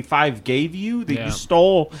 1985 gave you that Yeah. you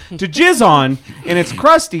stole to jizz on, and it's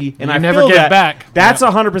crusty and You I never feel get that. back. That's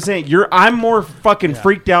 100%. I'm more fucking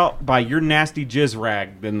freaked out by your nasty jizz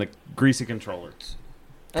rag than the greasy controller.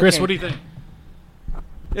 Chris, Okay. what do you think?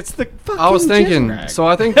 It's the fucking I was jizz thinking. rag. So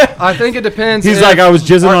I think it depends. He's if- like, I was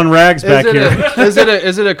jizzing on rags back is it here.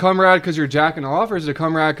 is it a cum rag because you're jacking off, or is it a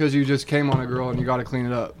cum rag because you just came on a girl and you got to clean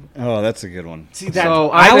it up? Oh, that's a good one. See, that, So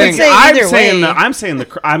I would say either way.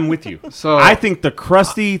 I'm with you. So- I think the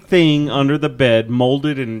crusty thing under the bed,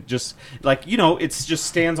 molded and just like it's just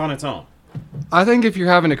stands on its own. I think if you're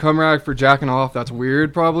having a cum rag for jacking off, that's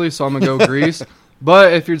weird probably. So I'm gonna go grease.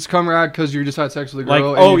 But if you're just cum rag because you just had sex with a Like,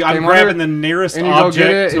 girl, oh, and you I'm came on grabbing her, the nearest and you go get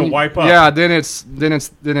object it, to and- wipe up. Yeah, then it's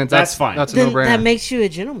that's fine. That's a Then no-brainer. that makes you a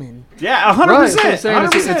gentleman. Yeah, 100%. Right, that's what I'm saying.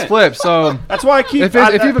 100%. It's flipped. So That's why I keep. if you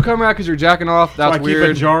have a cum rag because you're jacking off, I that's keep a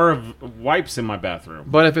weird. jar of wipes in my bathroom.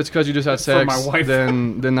 But if it's because you just had For sex, my wife.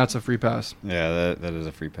 then that's a free pass. Yeah, that is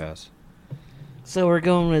a free pass. So we're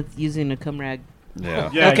going with using a cum rag. Yeah.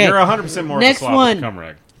 Yeah, Okay. you're 100% more Next of a slob one. with a cum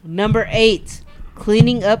rag. Number 8,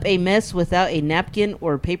 cleaning up a mess without a napkin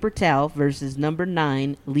or paper towel versus number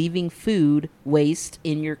 9, leaving food waste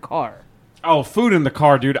in your car. Oh, food in the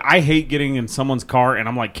car, dude. I hate getting in someone's car and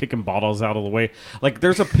I'm like kicking bottles out of the way. Like,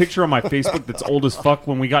 there's a picture on my Facebook that's old as fuck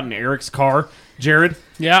when we got in Eric's car, Jared.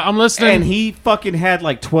 Yeah, I'm listening. And he fucking had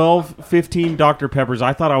like 12, 15 Dr. Peppers.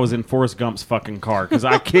 I thought I was in Forrest Gump's fucking car because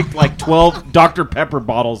I kicked like 12 Dr. Pepper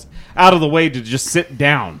bottles out of the way to just sit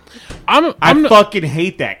down. I I'm fucking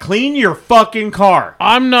hate that. Clean your fucking car.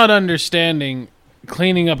 I'm not understanding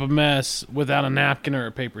cleaning up a mess without a napkin or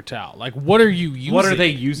a paper towel. Like, what are you using? What are they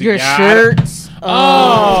using? Your Yeah, shirts.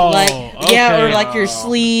 Oh, yeah, or okay. like your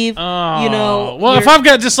sleeve. Oh. You know. Well, if your- I've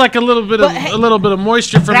got just like a little bit But hey- of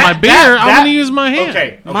moisture from That- my beer, that- I'm that- going to use my hand.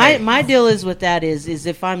 Okay. My deal is with that is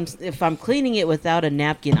if I'm cleaning it without a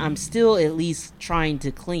napkin, I'm still at least trying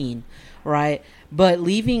to clean, right? But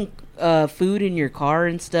leaving food in your car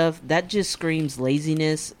and stuff, that just screams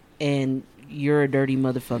laziness, and you're a dirty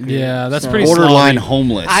motherfucker. Yeah, that's So- pretty Borderline sloppy.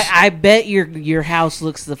 homeless. I bet your house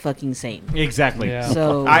looks the fucking same. Exactly. Yeah.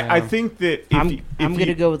 So I think that if I'm you, I'm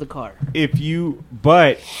gonna go with the car.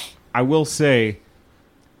 But I will say,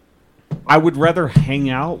 I would rather hang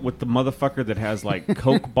out with the motherfucker that has like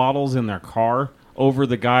Coke bottles in their car over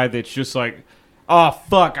the guy that's just like, oh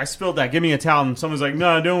fuck, I spilled that. Give me a towel. And someone's like,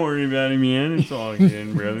 no, don't worry about it, man. It's all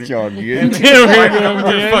good, brother. It's all good. And wipe it over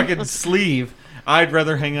their fucking sleeve. I'd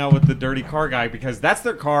rather hang out with the dirty car guy because that's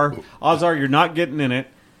their car. Odds are you're not getting in it,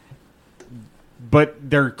 but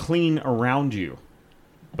they're clean around you.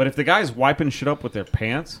 But if the guy's wiping shit up with their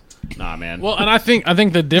pants, nah, man. Well, and I think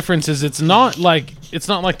the difference is it's not like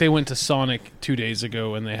they went to Sonic 2 days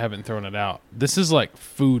ago and they haven't thrown it out. This is like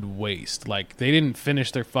food waste. Like they didn't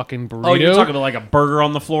finish their fucking burrito. Oh, you're talking to like a burger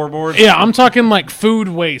on the floorboard? Yeah, I'm talking like food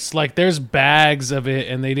waste. Like there's bags of it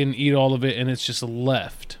and they didn't eat all of it and it's just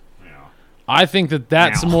left. I think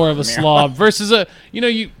that's more of a slob versus you're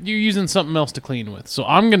using something else to clean with. So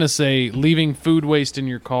I'm gonna say leaving food waste in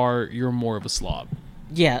your car, you're more of a slob.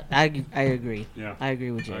 Yeah, I agree. Yeah. I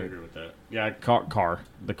agree with you. I agree with that. Yeah, car.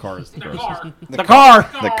 The car is the grossest. The car.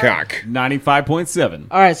 The cock. 95.7.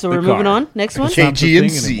 All right, so we're The moving car. on. Next one. That's not the thing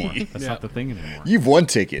KGNC. anymore. That's not the thing anymore. You've won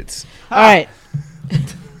tickets. All right,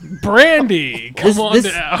 Brandy, come on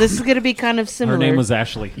down. this is gonna be kind of similar. Her name was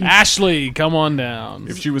Ashley. Ashley, come on down.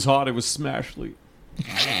 If she was hot, it was Smashly.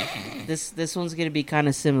 This one's gonna be kind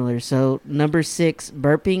of similar. So number 6,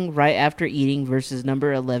 burping right after eating versus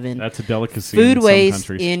number 11, That's a delicacy food in waste some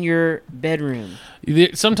countries. in your bedroom.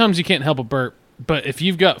 Sometimes you can't help a burp, but if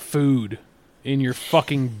you've got food in your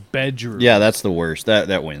fucking bedroom, Yeah, that's the worst.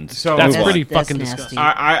 That wins. So- that's That's- pretty that's fucking nasty. disgusting.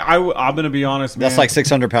 I'm going to be honest, man. That's like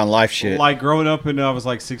 600-pound life shit. Like growing up and I was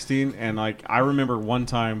like 16 and like I remember one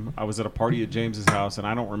time I was at a party at James's house and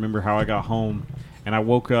I don't remember how I got home and I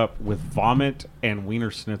woke up with vomit and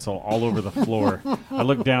wiener schnitzel all over the floor. I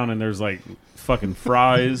looked down and there's like fucking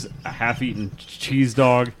fries, a half-eaten cheese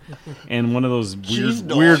dog, and one of those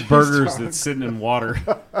weird burgers that's sitting in water,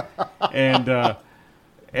 and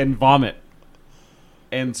vomit.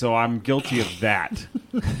 And so I'm guilty of that.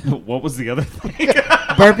 What was the other thing?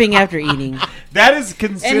 Burping after eating. That is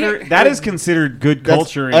considered good That's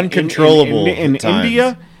culture uncontrollable in at times.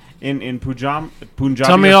 India. In Punjabi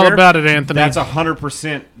Tell me all affair, about it, Anthony. That's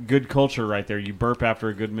 100% good culture right there. You burp after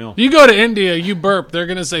a good meal. You go to India, you burp, they're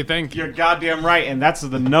gonna say thank you. You're goddamn right, and that's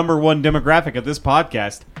the number one demographic of this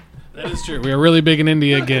podcast. That is true. We are really big in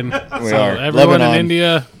India again. We So are. everyone Lebanon. in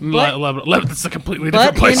India, But- Lebanon. It's a completely But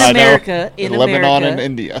different place. in I know. America, in Lebanon America, and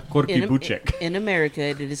India. Korki in, Buchek. in America,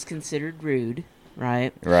 it is considered rude,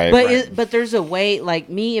 right? Right. But right. but there's a way. Like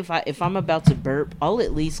me, if I'm about to burp, I'll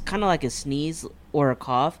at least kind of like a sneeze or a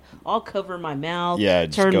cough. I'll cover my mouth, Yeah,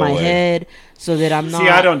 just turn go my away. head so that I'm not. See,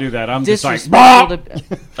 I don't do that. I'm just like, disrespectful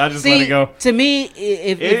to- I just See, let it go. to me,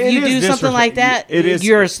 if It you is do something like that, it is-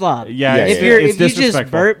 you're a slob. Yeah, Yeah, If yeah. you're it's if you just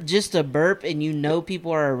disrespectful. burp just a burp and you know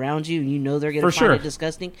people are around you and you know they're gonna For find sure. it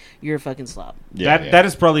disgusting, you're a fucking slob. Yeah, that yeah. that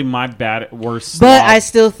is probably my worst. But slob. I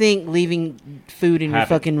still think leaving food in your Habit.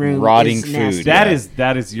 fucking room Rotting is food, nasty. That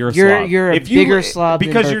Yeah. is your You're- slob. you're a If you- bigger slob than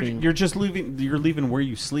because burping. you're just leaving where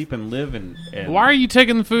you sleep and live and Why are you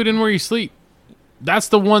taking the food in where you sleep? That's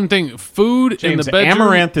the one thing. Food in James, the bedroom.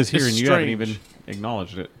 Amaranth is here and you haven't strange. even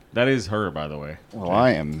acknowledged it. That is her, by the way. Well,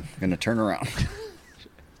 I am going to turn around.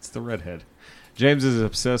 the redhead. James is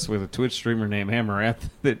obsessed with a Twitch streamer named Amaranth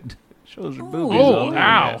that shows her boobies. Oh, on the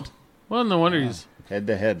ow. internet. Well, no wonder he's... Head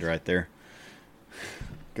to head right there.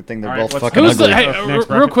 Good thing they're All right, both what's- fucking Who's ugly. the, hey, Next real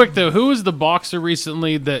bracket. quick, though, who was the boxer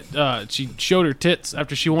recently that she showed her tits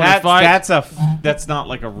after she won a fight? That's not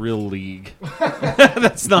like a real league.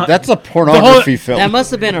 That's not. That's a pornography film. That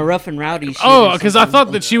must have been a rough and rowdy shit. Oh, or because I something.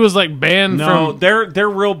 thought that she was like banned no. from... They're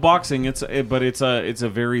real boxing. It's a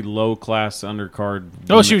very low class undercard.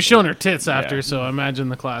 Oh, she was showing her tits Yeah. after, so I imagine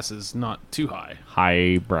the class is not too high.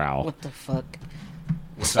 highbrow. What the fuck?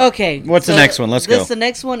 Okay. What's the next one? Let's go. The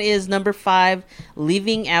next one is number 5,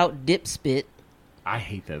 leaving out dip spit, I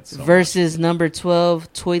hate that so versus number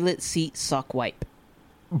 12, toilet seat sock wipe.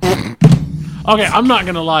 Okay, I'm not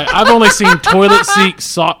gonna lie. I've only seen toilet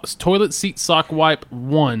seat sock wipe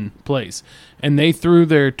one place, and they threw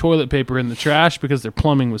their toilet paper in the trash because their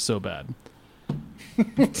plumbing was so bad.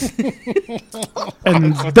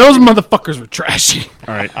 And those motherfuckers were trashy.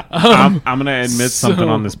 All right, I'm gonna admit something so-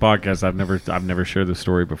 on this podcast. I've never shared this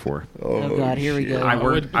story before. Oh, God, here we go. I What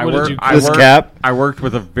worked. did you- This cap? I worked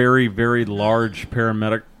with a very, very large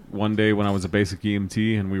paramedic one day when I was a basic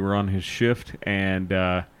EMT, and we were on his shift,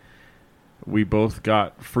 and we both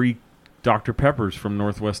got free Dr. Peppers from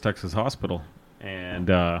Northwest Texas Hospital, and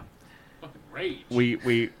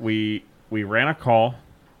we ran a call,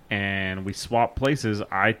 and we swapped places.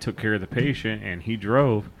 I took care of the patient, and he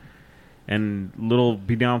drove. And little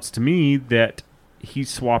beknownst to me that he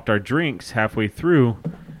swapped our drinks halfway through.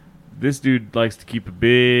 This dude likes to keep a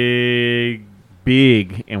big,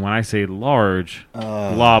 and when I say large,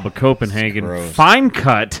 glob of Copenhagen gross. fine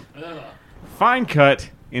cut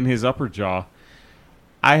in his upper jaw.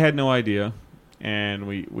 I had no idea, and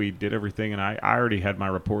we did everything, and I already had my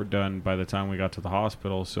report done by the time we got to the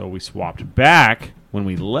hospital, so we swapped back. When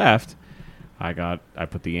we left, I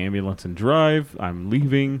put the ambulance in drive. I'm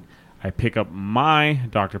leaving. I pick up my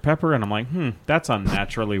Dr. Pepper, and I'm like, that's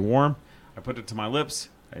unnaturally warm. I put it to my lips.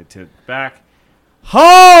 I tip back.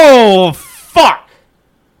 Oh, fuck!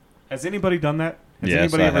 Has anybody done that? Has Yes,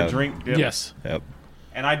 anybody I ever have. drink dip? Yes. Yep.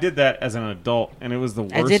 And I did that as an adult, and it was the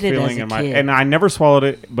I worst did it feeling as a in my. kid. And I never swallowed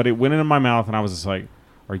it, but it went into my mouth, and I was just like,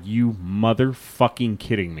 "Are you motherfucking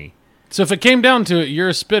kidding me?" So if it came down to it, you're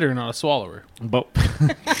a spitter, not a swallower. But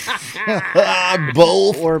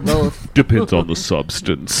Both. Or both. depends on the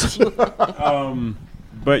substance.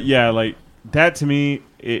 But yeah, like that to me,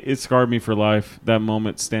 it scarred me for life. That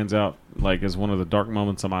moment stands out like as one of the dark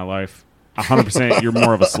moments of my life. 100%, you're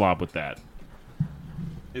more of a slob with that.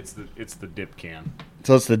 It's the dip can.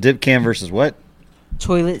 So it's the dip can versus what?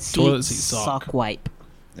 Toilet seat sock. sock wipe.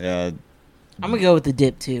 Uh, I'm going to go with the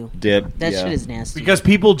dip, too. dip. That yeah. shit is nasty. Because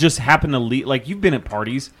people just happen to leave. Like, you've been at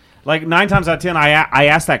parties. Like, 9 times out of 10, I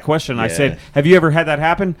asked that question. I Yeah. said, have you ever had that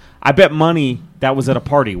happen? I bet money that was at a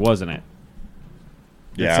party, wasn't it?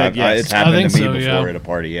 Yeah, said yes. it's happened I think to me so, before yeah. at a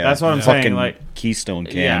party. Yeah, That's what I'm Fucking saying, like- Keystone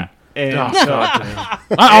can. Yeah. And Oh, so,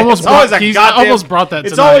 I almost it's always brought, a I goddamn- almost brought that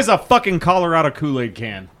It's tonight. always a fucking Colorado Kool-Aid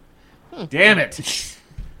can. Damn it.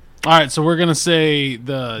 All right, so we're going to say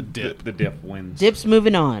the dip. The dip wins. Dip's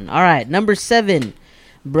moving on. All right, number 7,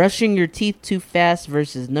 brushing your teeth too fast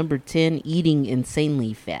versus number 10, eating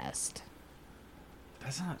insanely fast.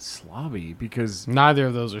 That's not slobby because Neither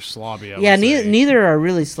of those are slobby, I Yeah, would say. neither are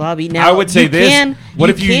really slobby. Now, I would say you this. can- What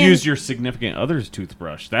if you can- use your significant other's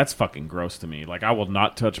toothbrush? That's fucking gross to me. Like, I will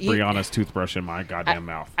not touch Brianna's toothbrush in my goddamn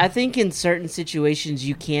mouth. I think in certain situations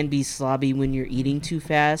you can be slobby when you're eating too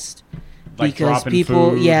fast. Like Because dropping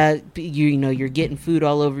people, food. you know, you're getting food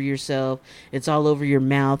all over yourself. It's all over your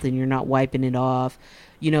mouth, and you're not wiping it off.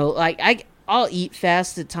 You know, like I'll eat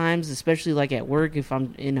fast at times, especially like at work if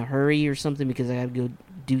I'm in a hurry or something because I got to go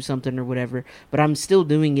do something or whatever. But I'm still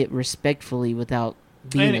doing it respectfully without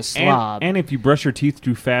being a slob. And if you brush your teeth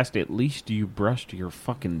too fast, at least you brushed your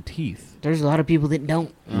fucking teeth. There's a lot of people that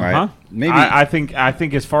don't. Right. Huh? Maybe. I think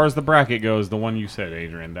as far as the bracket goes, the one you said,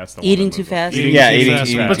 Adrian, that's the Eating one. too fast? Yeah, too eating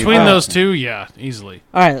fast. too fast. Between Oh. those two, yeah, easily.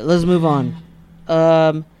 All right, let's move on.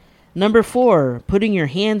 Number 4, putting your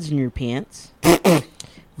hands in your pants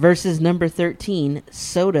versus number 13,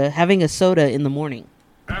 having a soda in the morning.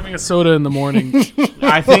 Having a soda in the morning.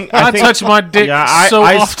 I think I touch my dick I so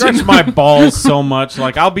often. scratch my balls so much.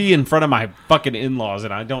 Like, I'll be in front of my fucking in-laws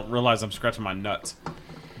and I don't realize I'm scratching my nuts.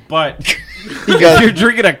 But if you're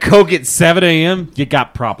drinking a Coke at 7 a.m., you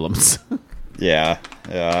got problems. Yeah,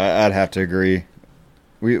 I'd have to agree.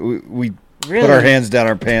 We Really? put our hands down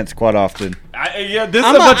our pants quite often. This is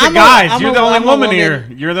I'm a a- bunch I'm of a- guys. I'm You're a- the only I'm a woman woman. here.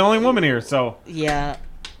 You're the only woman here, so Yeah.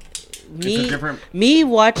 it's a different... Me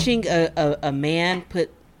watching a man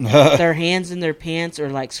put their hands in their pants or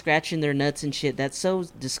like scratching their nuts and shit. That's so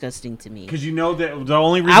disgusting to me. Because you know that the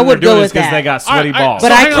only I reason they're would go doing it is with because that. they got sweaty balls. But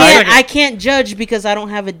So I hang on a second. I can't judge because I don't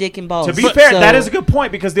have a dick and balls. To be fair, So- that is a good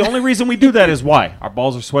point because the only reason we do that is why our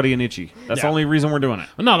balls are sweaty and itchy. That's the only reason we're doing it.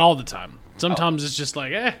 Well, not all the time. Sometimes it's just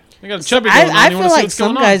like, I got a chubby going on. I You feel wanna see like what's some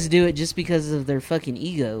going on? guys do it just because of their fucking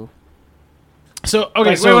ego. So okay,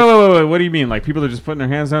 Like, so wait. What do you mean? Like people are just putting their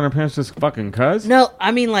hands down their pants just fucking cuz? No, I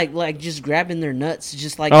mean like just grabbing their nuts,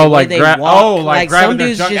 just like Oh, the way like they walk. like some grabbing their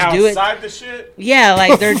dudes junk just do it. outside the shit. Yeah,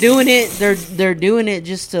 like they're doing it. They're doing it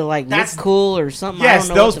just to like That's- look cool or something. I Yes,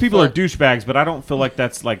 don't know those what the people are fuck. douchebags, but I don't feel like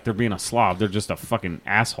that's like they're being a slob. They're just a fucking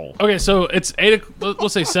asshole. okay, so it's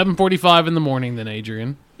let's say 7:45 in the morning. Then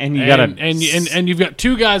Adrian, And you gotta and you've got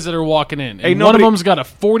two guys that are walking in, and Hey, one of nobody- them's got a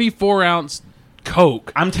 44-ounce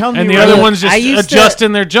Coke. I'm telling and you, the right other now- one's I just used to-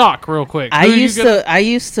 adjusting their jock real quick. I Who you used gonna-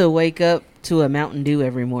 to wake up to a Mountain Dew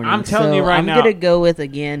every morning. I'm telling so you right I'm now- gonna go with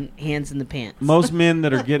again hands in the pants. Most men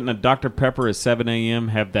that are getting a Dr. Pepper at 7 a.m.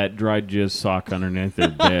 have that dry jizz sock underneath their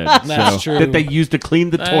bed. That's true. That they use to clean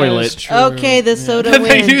the That toilet. is true. Okay, the soda That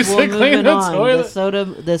they wins. use to We're clean moving the on.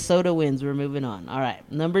 toilet. The soda wins. We're moving on. All right,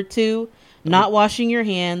 number 2, not washing your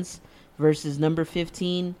hands versus number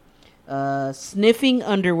 15. Sniffing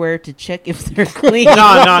underwear to check if they're clean.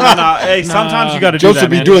 No. Hey, sometimes you got to do Joseph that,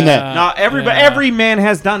 be man. doing that. No, every man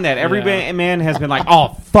has done that. Every Yeah. man has been like,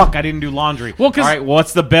 "Oh fuck, I didn't do laundry." Well, 'cause- all right,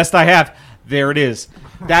 what's the best I have? There it is.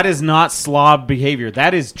 That is not slob behavior.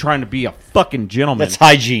 That is trying to be a fucking gentleman. That's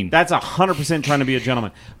hygiene. That's 100% trying to be a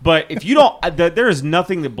gentleman. But if you don't, there is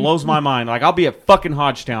nothing that blows my mind. Like I'll be at fucking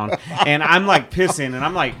Hodgetown and I'm like pissing and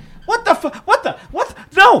I'm like, what the fuck? What?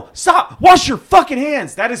 No, stop! Wash your fucking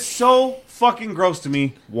hands. That is so fucking gross to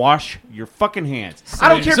me. Wash your fucking hands. I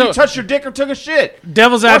don't care if So- you touched your dick or took a shit.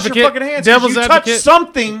 Devil's Wash advocate. your fucking hands. 'Cause Devil's you advocate. touched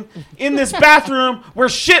something in this bathroom where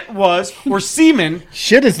shit was, or semen.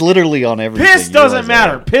 Shit is literally on everything. Piss You doesn't realize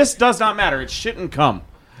matter. that. Piss does not matter. It's shit and cum.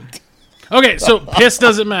 Okay, so piss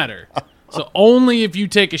doesn't matter. So only if you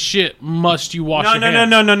take a shit must you wash No, your no,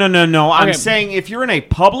 hands. no. I'm Okay. saying if you're in a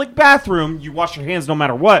public bathroom, you wash your hands no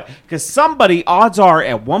matter what. Because somebody, odds are,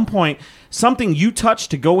 at one point, something you touch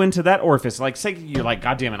to go into that orifice. Like, say you're like,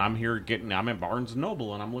 God damn it, I'm in Barnes &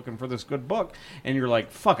 Noble, and I'm looking for this good book. And you're like,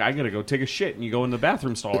 fuck, I gotta go take a shit. And you go in the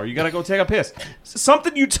bathroom stall, or you gotta go take a piss.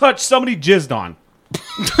 Something you touch, somebody jizzed on.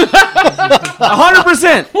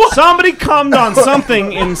 100%. Somebody cummed on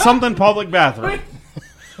something in something public bathroom.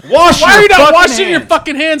 Wash Why your are you not fucking washing your hands.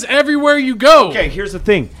 fucking hands everywhere you go? Okay, here's the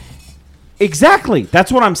thing. Exactly.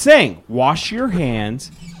 That's what I'm saying. Wash your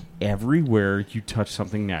hands everywhere you touch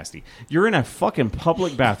something nasty. You're in a fucking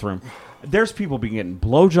public bathroom. There's people been getting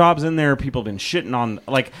blowjobs in there. People been shitting on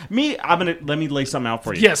like me. Let me lay something out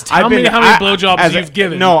for you. Yes, tell me how many blowjobs you've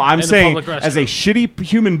given No, I'm in a saying public as a restroom. shitty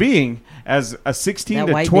human being, as a 16 That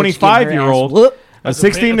to white bitch 25 getting her year ass old. whooped. A That's a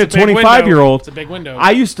big- 16 to that's a big 25 year window. old. It's a big window.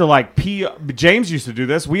 I used to like pee. James used to do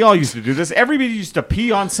this. We all used to do this. Everybody used to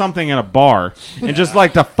pee on something in a bar and just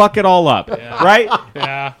like to fuck it all up, right?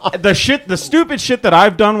 Yeah. The stupid shit that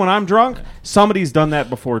I've done when I'm drunk, somebody's done that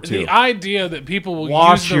before too. The idea that people will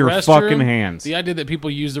Wash use the your restroom, fucking hands. The idea that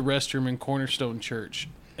people use the restroom in Cornerstone Church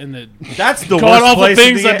and the That's the god worst awful place.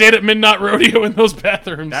 things I did at Midnight Rodeo in those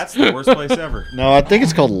bathrooms. That's the worst place ever. No, I think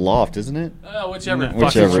it's called Loft, isn't it? Whichever. No,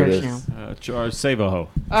 Whichever Church it is. now. Save a hoe.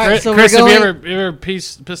 All right, so Chris, we're going. have you ever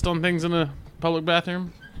pissed on things in a public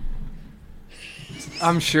bathroom?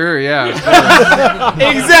 I'm sure, yeah.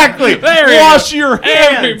 Exactly. There you Wash go. your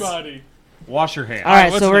hands. Everybody. Wash your hands. All right,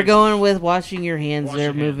 what's so we're next? going with washing your hands. Wash They're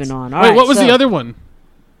your hands. moving on. All Wait, right, what was so, the other one?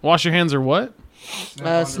 Wash your hands or what?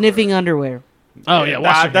 Sniffing underwear. Oh yeah,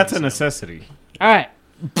 wash your That's hands. a necessity. All right,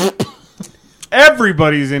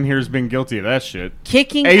 Everybody's in here has been guilty of that shit.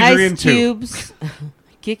 kicking Adrian, ice too. cubes,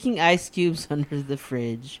 kicking ice cubes under the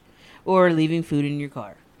fridge, or leaving food in your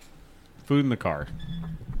car. Food in the car.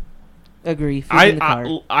 Agree. Food in the car.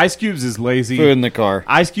 Ice Cubes is lazy. Food in the car.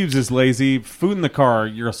 Ice Cubes is lazy. Food in the car,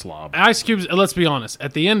 you're a slob. Ice cubes. Let's be honest.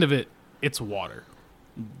 At the end of it, it's water.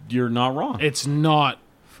 You're not wrong. It's not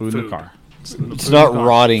Food in the food. car. It's Food not in the car. Food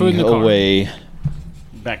rotting in the car. away,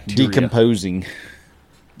 Bacteria. decomposing.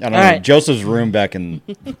 I don't know. right. Joseph's room back in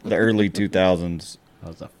the early 2000s That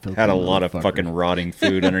was a filthy had a lot of motherfucker. fucking rotting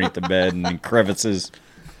food underneath the bed and in crevices.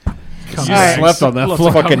 cum All right. rags. Slept on that Lots floor.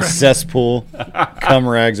 of cum Fucking rags. cesspool. Cum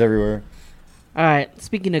rags everywhere. All right.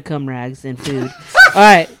 Speaking of cum rags and food. All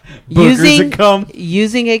right. Boogers and cum.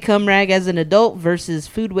 Using a cum rag as an adult versus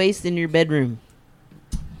food waste in your bedroom.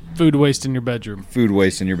 Food waste in your bedroom. Food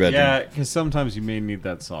waste in your bedroom. Yeah, because sometimes you may need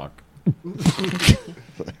that sock.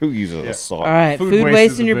 Who uses a sock? All right, Food food waste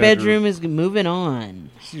waste is in a your bedroom. bedroom is moving on.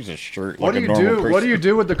 Just use a shirt What like do a you normal do? person. What do you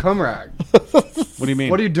do with the cum rag? What do you mean?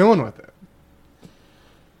 What are you doing with it?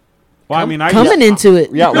 Well, I mean, Coming into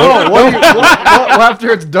it. Yeah, No, what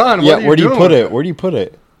after it's done? yeah. What Where do you doing put with it? Where do you put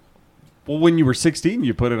it? Well, when you were 16,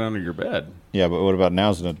 you put it under your bed. Yeah, but what about now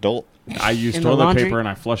as an adult? I use In the toilet laundry? paper and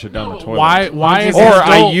I flush it down the toilet. Why is Or an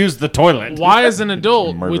I adult, use the toilet. Why, as an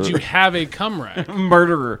adult, Murderer. would you have a cum rag?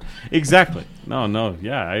 Murderer. Exactly. No.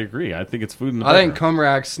 Yeah, I agree. I think it's food in the I think bedroom. cum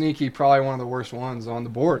rag sneaky probably one of the worst ones on the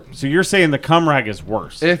board. So you're saying the cum rag is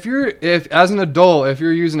worse? If as an adult, if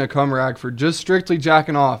you're using a cum rag for just strictly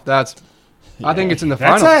jacking off, I think it's in the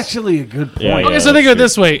That's finals. actually a good point. Yeah, Okay, yeah. so think that's of it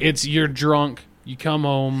this way: it's you're drunk, you come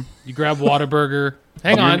home, you grab Whataburger.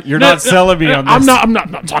 Hang on, You're not selling me on this. I'm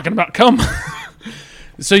not talking about cum.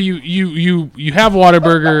 So you have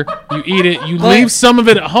Whataburger, you eat it, you leave some of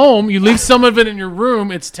it at home, you leave some of it in your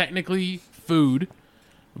room. It's technically food,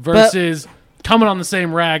 versus coming on the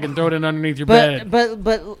same rag and throwing it underneath your bed.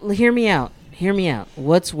 But hear me out. Hear me out.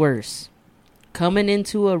 What's worse? Coming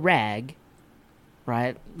into a rag,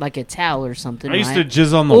 right? Like a towel or something. I used right? to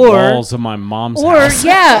jizz on the Or- walls of my mom's Or house.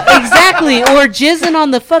 yeah, exactly. Or jizzing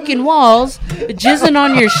on the fucking walls, jizzing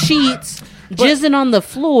on your sheets, jizzing on the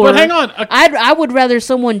floor. But hang on, I would rather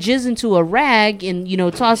someone jizz into a rag and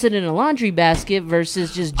toss it in a laundry basket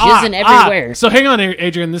versus just jizzing everywhere. So hang on,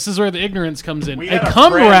 Adrian. This is where the ignorance comes in. We A had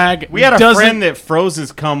cum friend- rag. We had a doesn't, friend that froze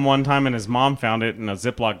his cum one time, and his mom found it in a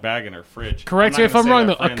Ziploc bag in her fridge. Correct me if I'm wrong,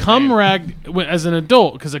 though. A cum rag, as an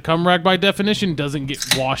adult, because a cum rag by definition doesn't get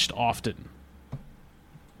washed often.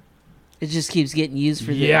 It just keeps getting used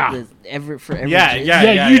for Yeah. every Yeah, jizz.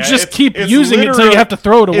 yeah. You just keep it's using it until you literally- have to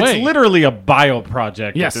throw it away. It's literally a bio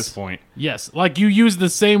project Yes. at this point. Yes, like you use the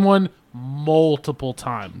same one multiple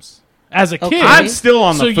times. As a kid, Okay. I'm still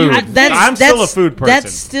on the So you- food. I'm still a food person.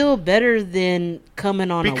 That's still better than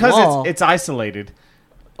coming on because a wall it's isolated.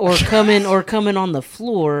 or coming on the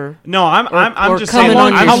floor. No, I'm or just coming saying.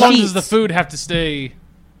 on your how long sheets. does the food have to stay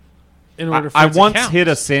in order for I it to once count? hid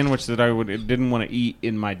a sandwich that didn't want to eat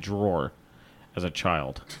in my drawer as a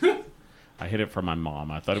child. I hid it from my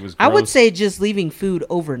mom. I thought it was gross. I would say just leaving food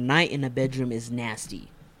overnight in a bedroom is nasty.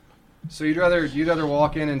 So you'd rather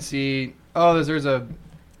walk in and see, oh,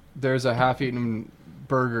 there's a half-eaten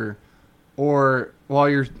burger, or while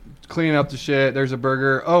you're cleaning up the shit, there's a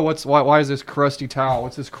burger. Oh, why is this crusty towel?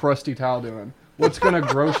 What's this crusty towel doing? What's gonna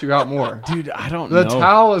gross you out more? Dude, I don't The know.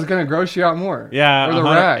 towel is gonna gross you out more. Yeah, or the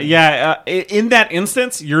 100 rag. Yeah, in that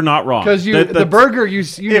instance, you're not wrong. Because the burger, you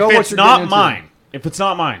if know what it's you're not getting into. mine, if it's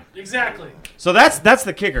not mine, Exactly. so that's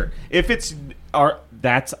the kicker. If it's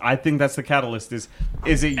I think that's the catalyst. Is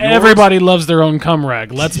it yours? Everybody loves their own cum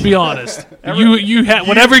rag. Let's be honest. you had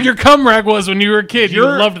whatever your cum rag was when you were a kid. You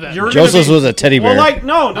loved that. you're Joseph's gonna be- was a teddy bear. Well, like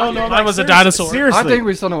no. Mine was a seriously- dinosaur. Seriously, I think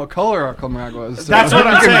we still know what color our cum rag was. So that's what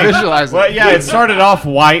I I'm can saying. visualize it. Well, yeah, it started off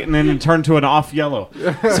white and then it turned to an off yellow.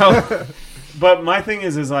 So, but my thing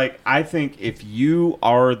is like I think if you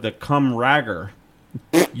are the cum ragger,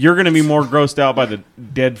 you're going to be more grossed out by the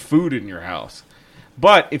dead food in your house.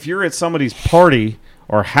 But if you're at somebody's party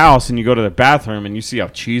or house and you go to the bathroom and you see a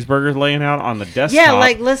cheeseburger laying out on the desktop, Yeah,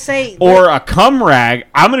 like let's say or a cum rag,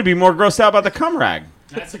 I'm going to be more grossed out by the cum rag.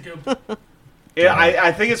 That's a good. Yeah,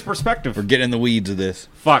 I think it's perspective. We're getting in the weeds of this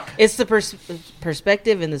Fuck. it's the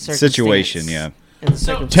perspective and the situation. Yeah. And the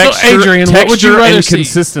So, circumstance. Adrian, what would you texture rather and see?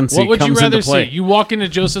 consistency What would you comes rather into play. see? You walk into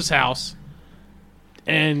Joseph's house,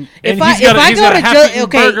 and If he's I got if I he's go got a to half-eaten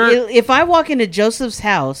okay, burger. if I walk into Joseph's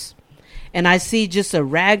house and I see just a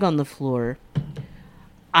rag on the floor,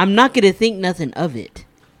 I'm not gonna think nothing of it.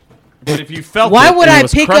 But if you felt Why it would and it I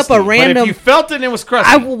was pick up crusty, a but random- if you felt it and it was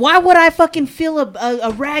crusty. Why would I fucking feel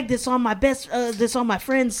a rag that's on that's on my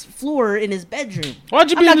friend's floor in his bedroom? Why'd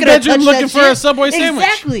you I'm be not in the gonna bedroom touch looking that for a shit. Subway sandwich?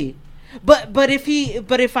 Exactly. But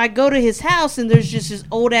if I go to his house and there's just this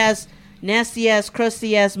old ass, nasty ass,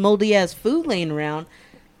 crusty ass, moldy ass food laying around,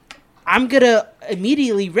 I'm gonna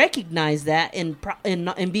immediately recognize that and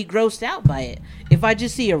be grossed out by it. If I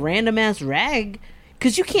just see a random ass rag,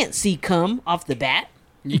 because you can't see cum off the bat.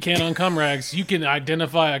 You can't on cum rags. You can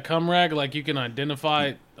identify a cum rag like you can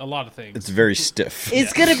identify a lot of things. It's very stiff.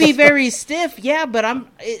 It's gonna be very stiff, yeah. But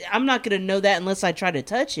I'm not gonna know that unless I try to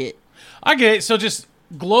touch it. I get it. So just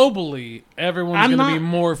globally, everyone's I'm going to be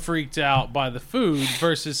not- more freaked out by the food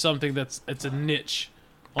versus something it's a niche.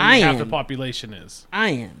 I Only half the am. population is. I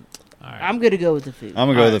am. All right. I'm gonna go with the food. I'm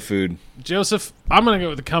gonna go with the food. Joseph, I'm going to go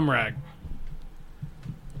with the cum rag.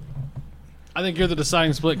 I think you're the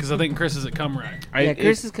deciding split because I think Chris is at cum rag. Yeah,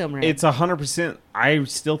 Chris is cum rag. It's 100%. I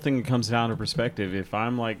still think it comes down to perspective. If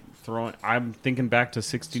I'm like I'm thinking back to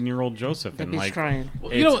 16-year-old Joseph, That and bitch like, crying.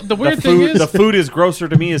 You know, the weird thing is, the food is grosser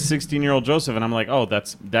to me as 16-year-old Joseph, and I'm like, oh,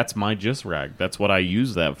 that's my jizz rag. That's what I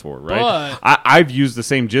use that for, right? I've used the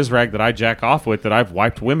same jizz rag that I jack off with that I've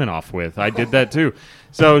wiped women off with. I did that too.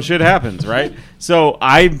 So shit happens, right? So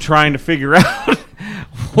I'm trying to figure out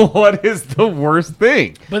what is the worst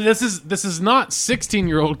thing. but this is not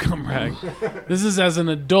 16-year-old cum rag. This is as an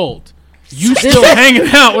adult. You still hanging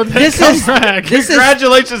out with that This cum is- rag. this is-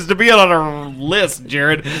 Congratulations to being on our list,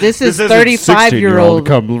 Jared. This is isn't 35-year-old 16-year-old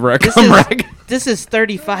cum rag. This is this is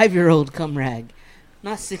 35-year-old cum rag,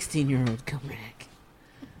 not 16-year-old cum rag.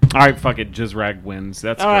 All right, fuck it. Jizz rag wins.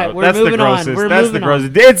 That's All right, gross. we're That's the moving on. grossest. We're That's the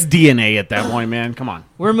moving grossest. It's DNA at that point, man. Come on.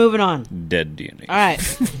 We're moving on. Dead DNA. All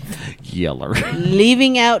right, Yeller.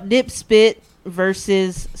 leaving out dip spit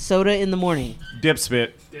versus soda in the morning. Dip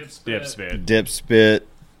spit. Dip spit.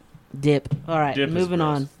 Dip. All right, Dip is moving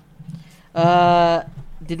gross. on.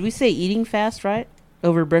 Did we say eating fast, right?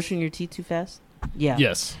 Over brushing your teeth too fast? Yeah.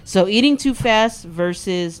 Yes. So eating too fast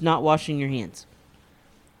versus not washing your hands.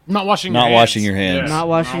 Not washing Not your hands. washing your hands. Not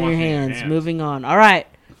washing your hands. Moving on. All right.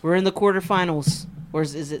 We're in the quarterfinals. Or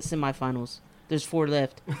is it semifinals? There's 4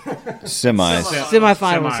 left. Semis.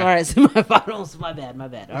 Semifinals. All right. Semifinals. My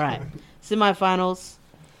bad. All right. Semifinals.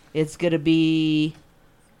 It's going to be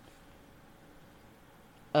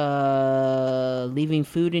leaving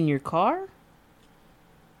food in your car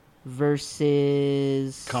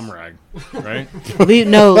versus Cum rag. Right?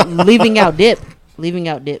 leaving out dip. Leaving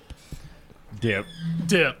out dip. Dip.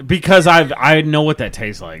 Dip. Because I know what that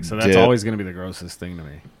tastes like, so that's Dip. always going to be the grossest thing to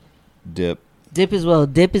me. Dip. Dip as well.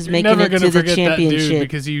 Dip is You're making never it gonna to the forget that dude championship.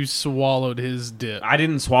 because you swallowed his dip. I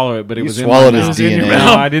didn't swallow it, but it You was swallowed in my his mouth. DNA.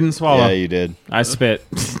 No, I didn't swallow. Yeah, you did. I spit.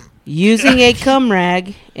 Using a cum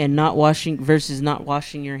rag and not washing versus not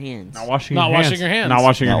washing your hands. Not washing Not your hands. washing your hands. Not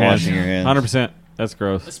washing Not your hands. washing your hands. 100%. That's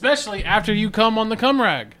gross. Especially after you come on the cum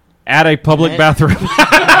rag. At a public Right. bathroom. All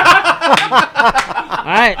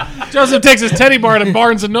right. Joseph takes his teddy bar to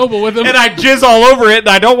Barnes & Noble with him. and I jizz all over it, and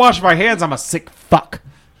I don't wash my hands. I'm a sick fuck.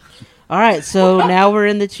 All right. So now we're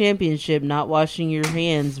in the championship. Not washing your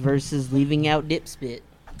hands versus leaving out dip spit.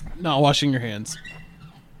 Not washing your hands.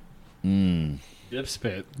 Dip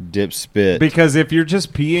spit. Dip spit. Because if you're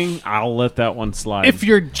just peeing, I'll let that one slide. If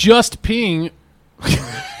you're just peeing...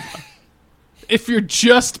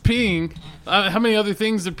 how many other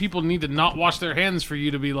things do people need to not wash their hands for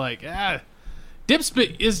you to be like, dip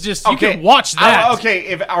spit is just, you can watch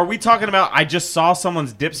that. Are we talking about I just saw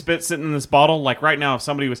someone's dip spit sitting in this bottle? Like right now, if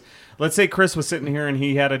somebody was, let's say Chris was sitting here and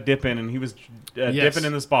he had a dip in and he was dipping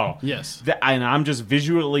in this bottle. Yes. And I'm just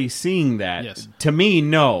visually seeing that. Yes. To me,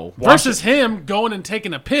 no. Versus him going and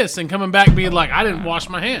taking a piss and coming back being like, I didn't wash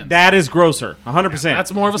my hands. That is grosser. 100%.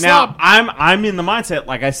 That's more of a now, slob. I'm in the mindset,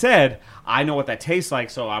 like I said, I know what that tastes like,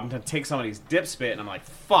 so I'm going to take somebody's dip spit and I'm like,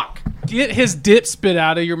 fuck. Get his dip spit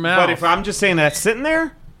out of your mouth. But if I'm just saying that's sitting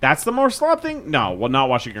there, that's the more slob thing? No, well, not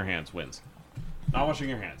washing your hands wins. Not washing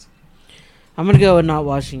your hands. I'm gonna go with not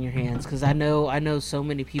washing your hands because I know so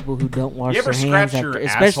many people who don't wash You ever their hands scratch your after,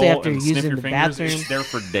 especially asshole after and sniff using your the fingers? bathroom. It's there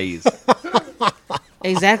for days.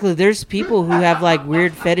 Exactly. There's people who have like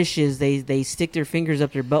weird fetishes. They stick their fingers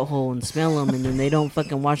up their butthole and smell them, and then they don't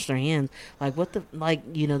fucking wash their hands. Like what the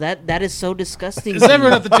that is so disgusting. is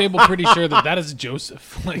everyone at the table pretty sure that is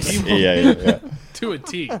Joseph? Like he will Yeah. to a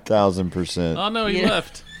T. 1,000%. Oh no, he Yeah.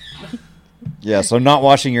 left. Yeah, so not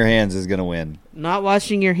washing your hands is going to win. Not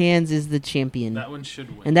washing your hands is the champion, That one should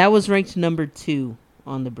win. and that was ranked number 2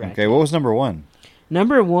 on the bracket. Okay, what was number 1?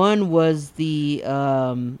 Number 1 was the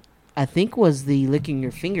I think was the licking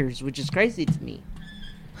your fingers, which is crazy to me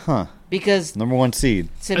Huh. because Number 1 seed.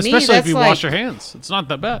 to me Especially that's if you like, wash your hands. It's not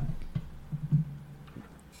that bad.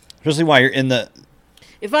 Especially while you're in the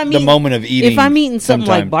if I'm the eating, moment of eating. if I'm eating something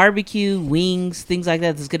like sometime. barbecue, wings, things like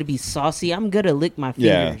that that's going to be saucy, I'm going to lick my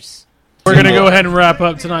Yeah. fingers. We're going to go ahead and wrap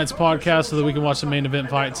up tonight's podcast so that we can watch the main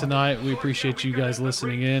event fight tonight. We appreciate you guys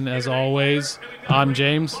listening in. As always, I'm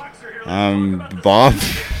James. Bob.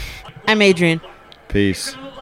 I'm Adrian. Peace.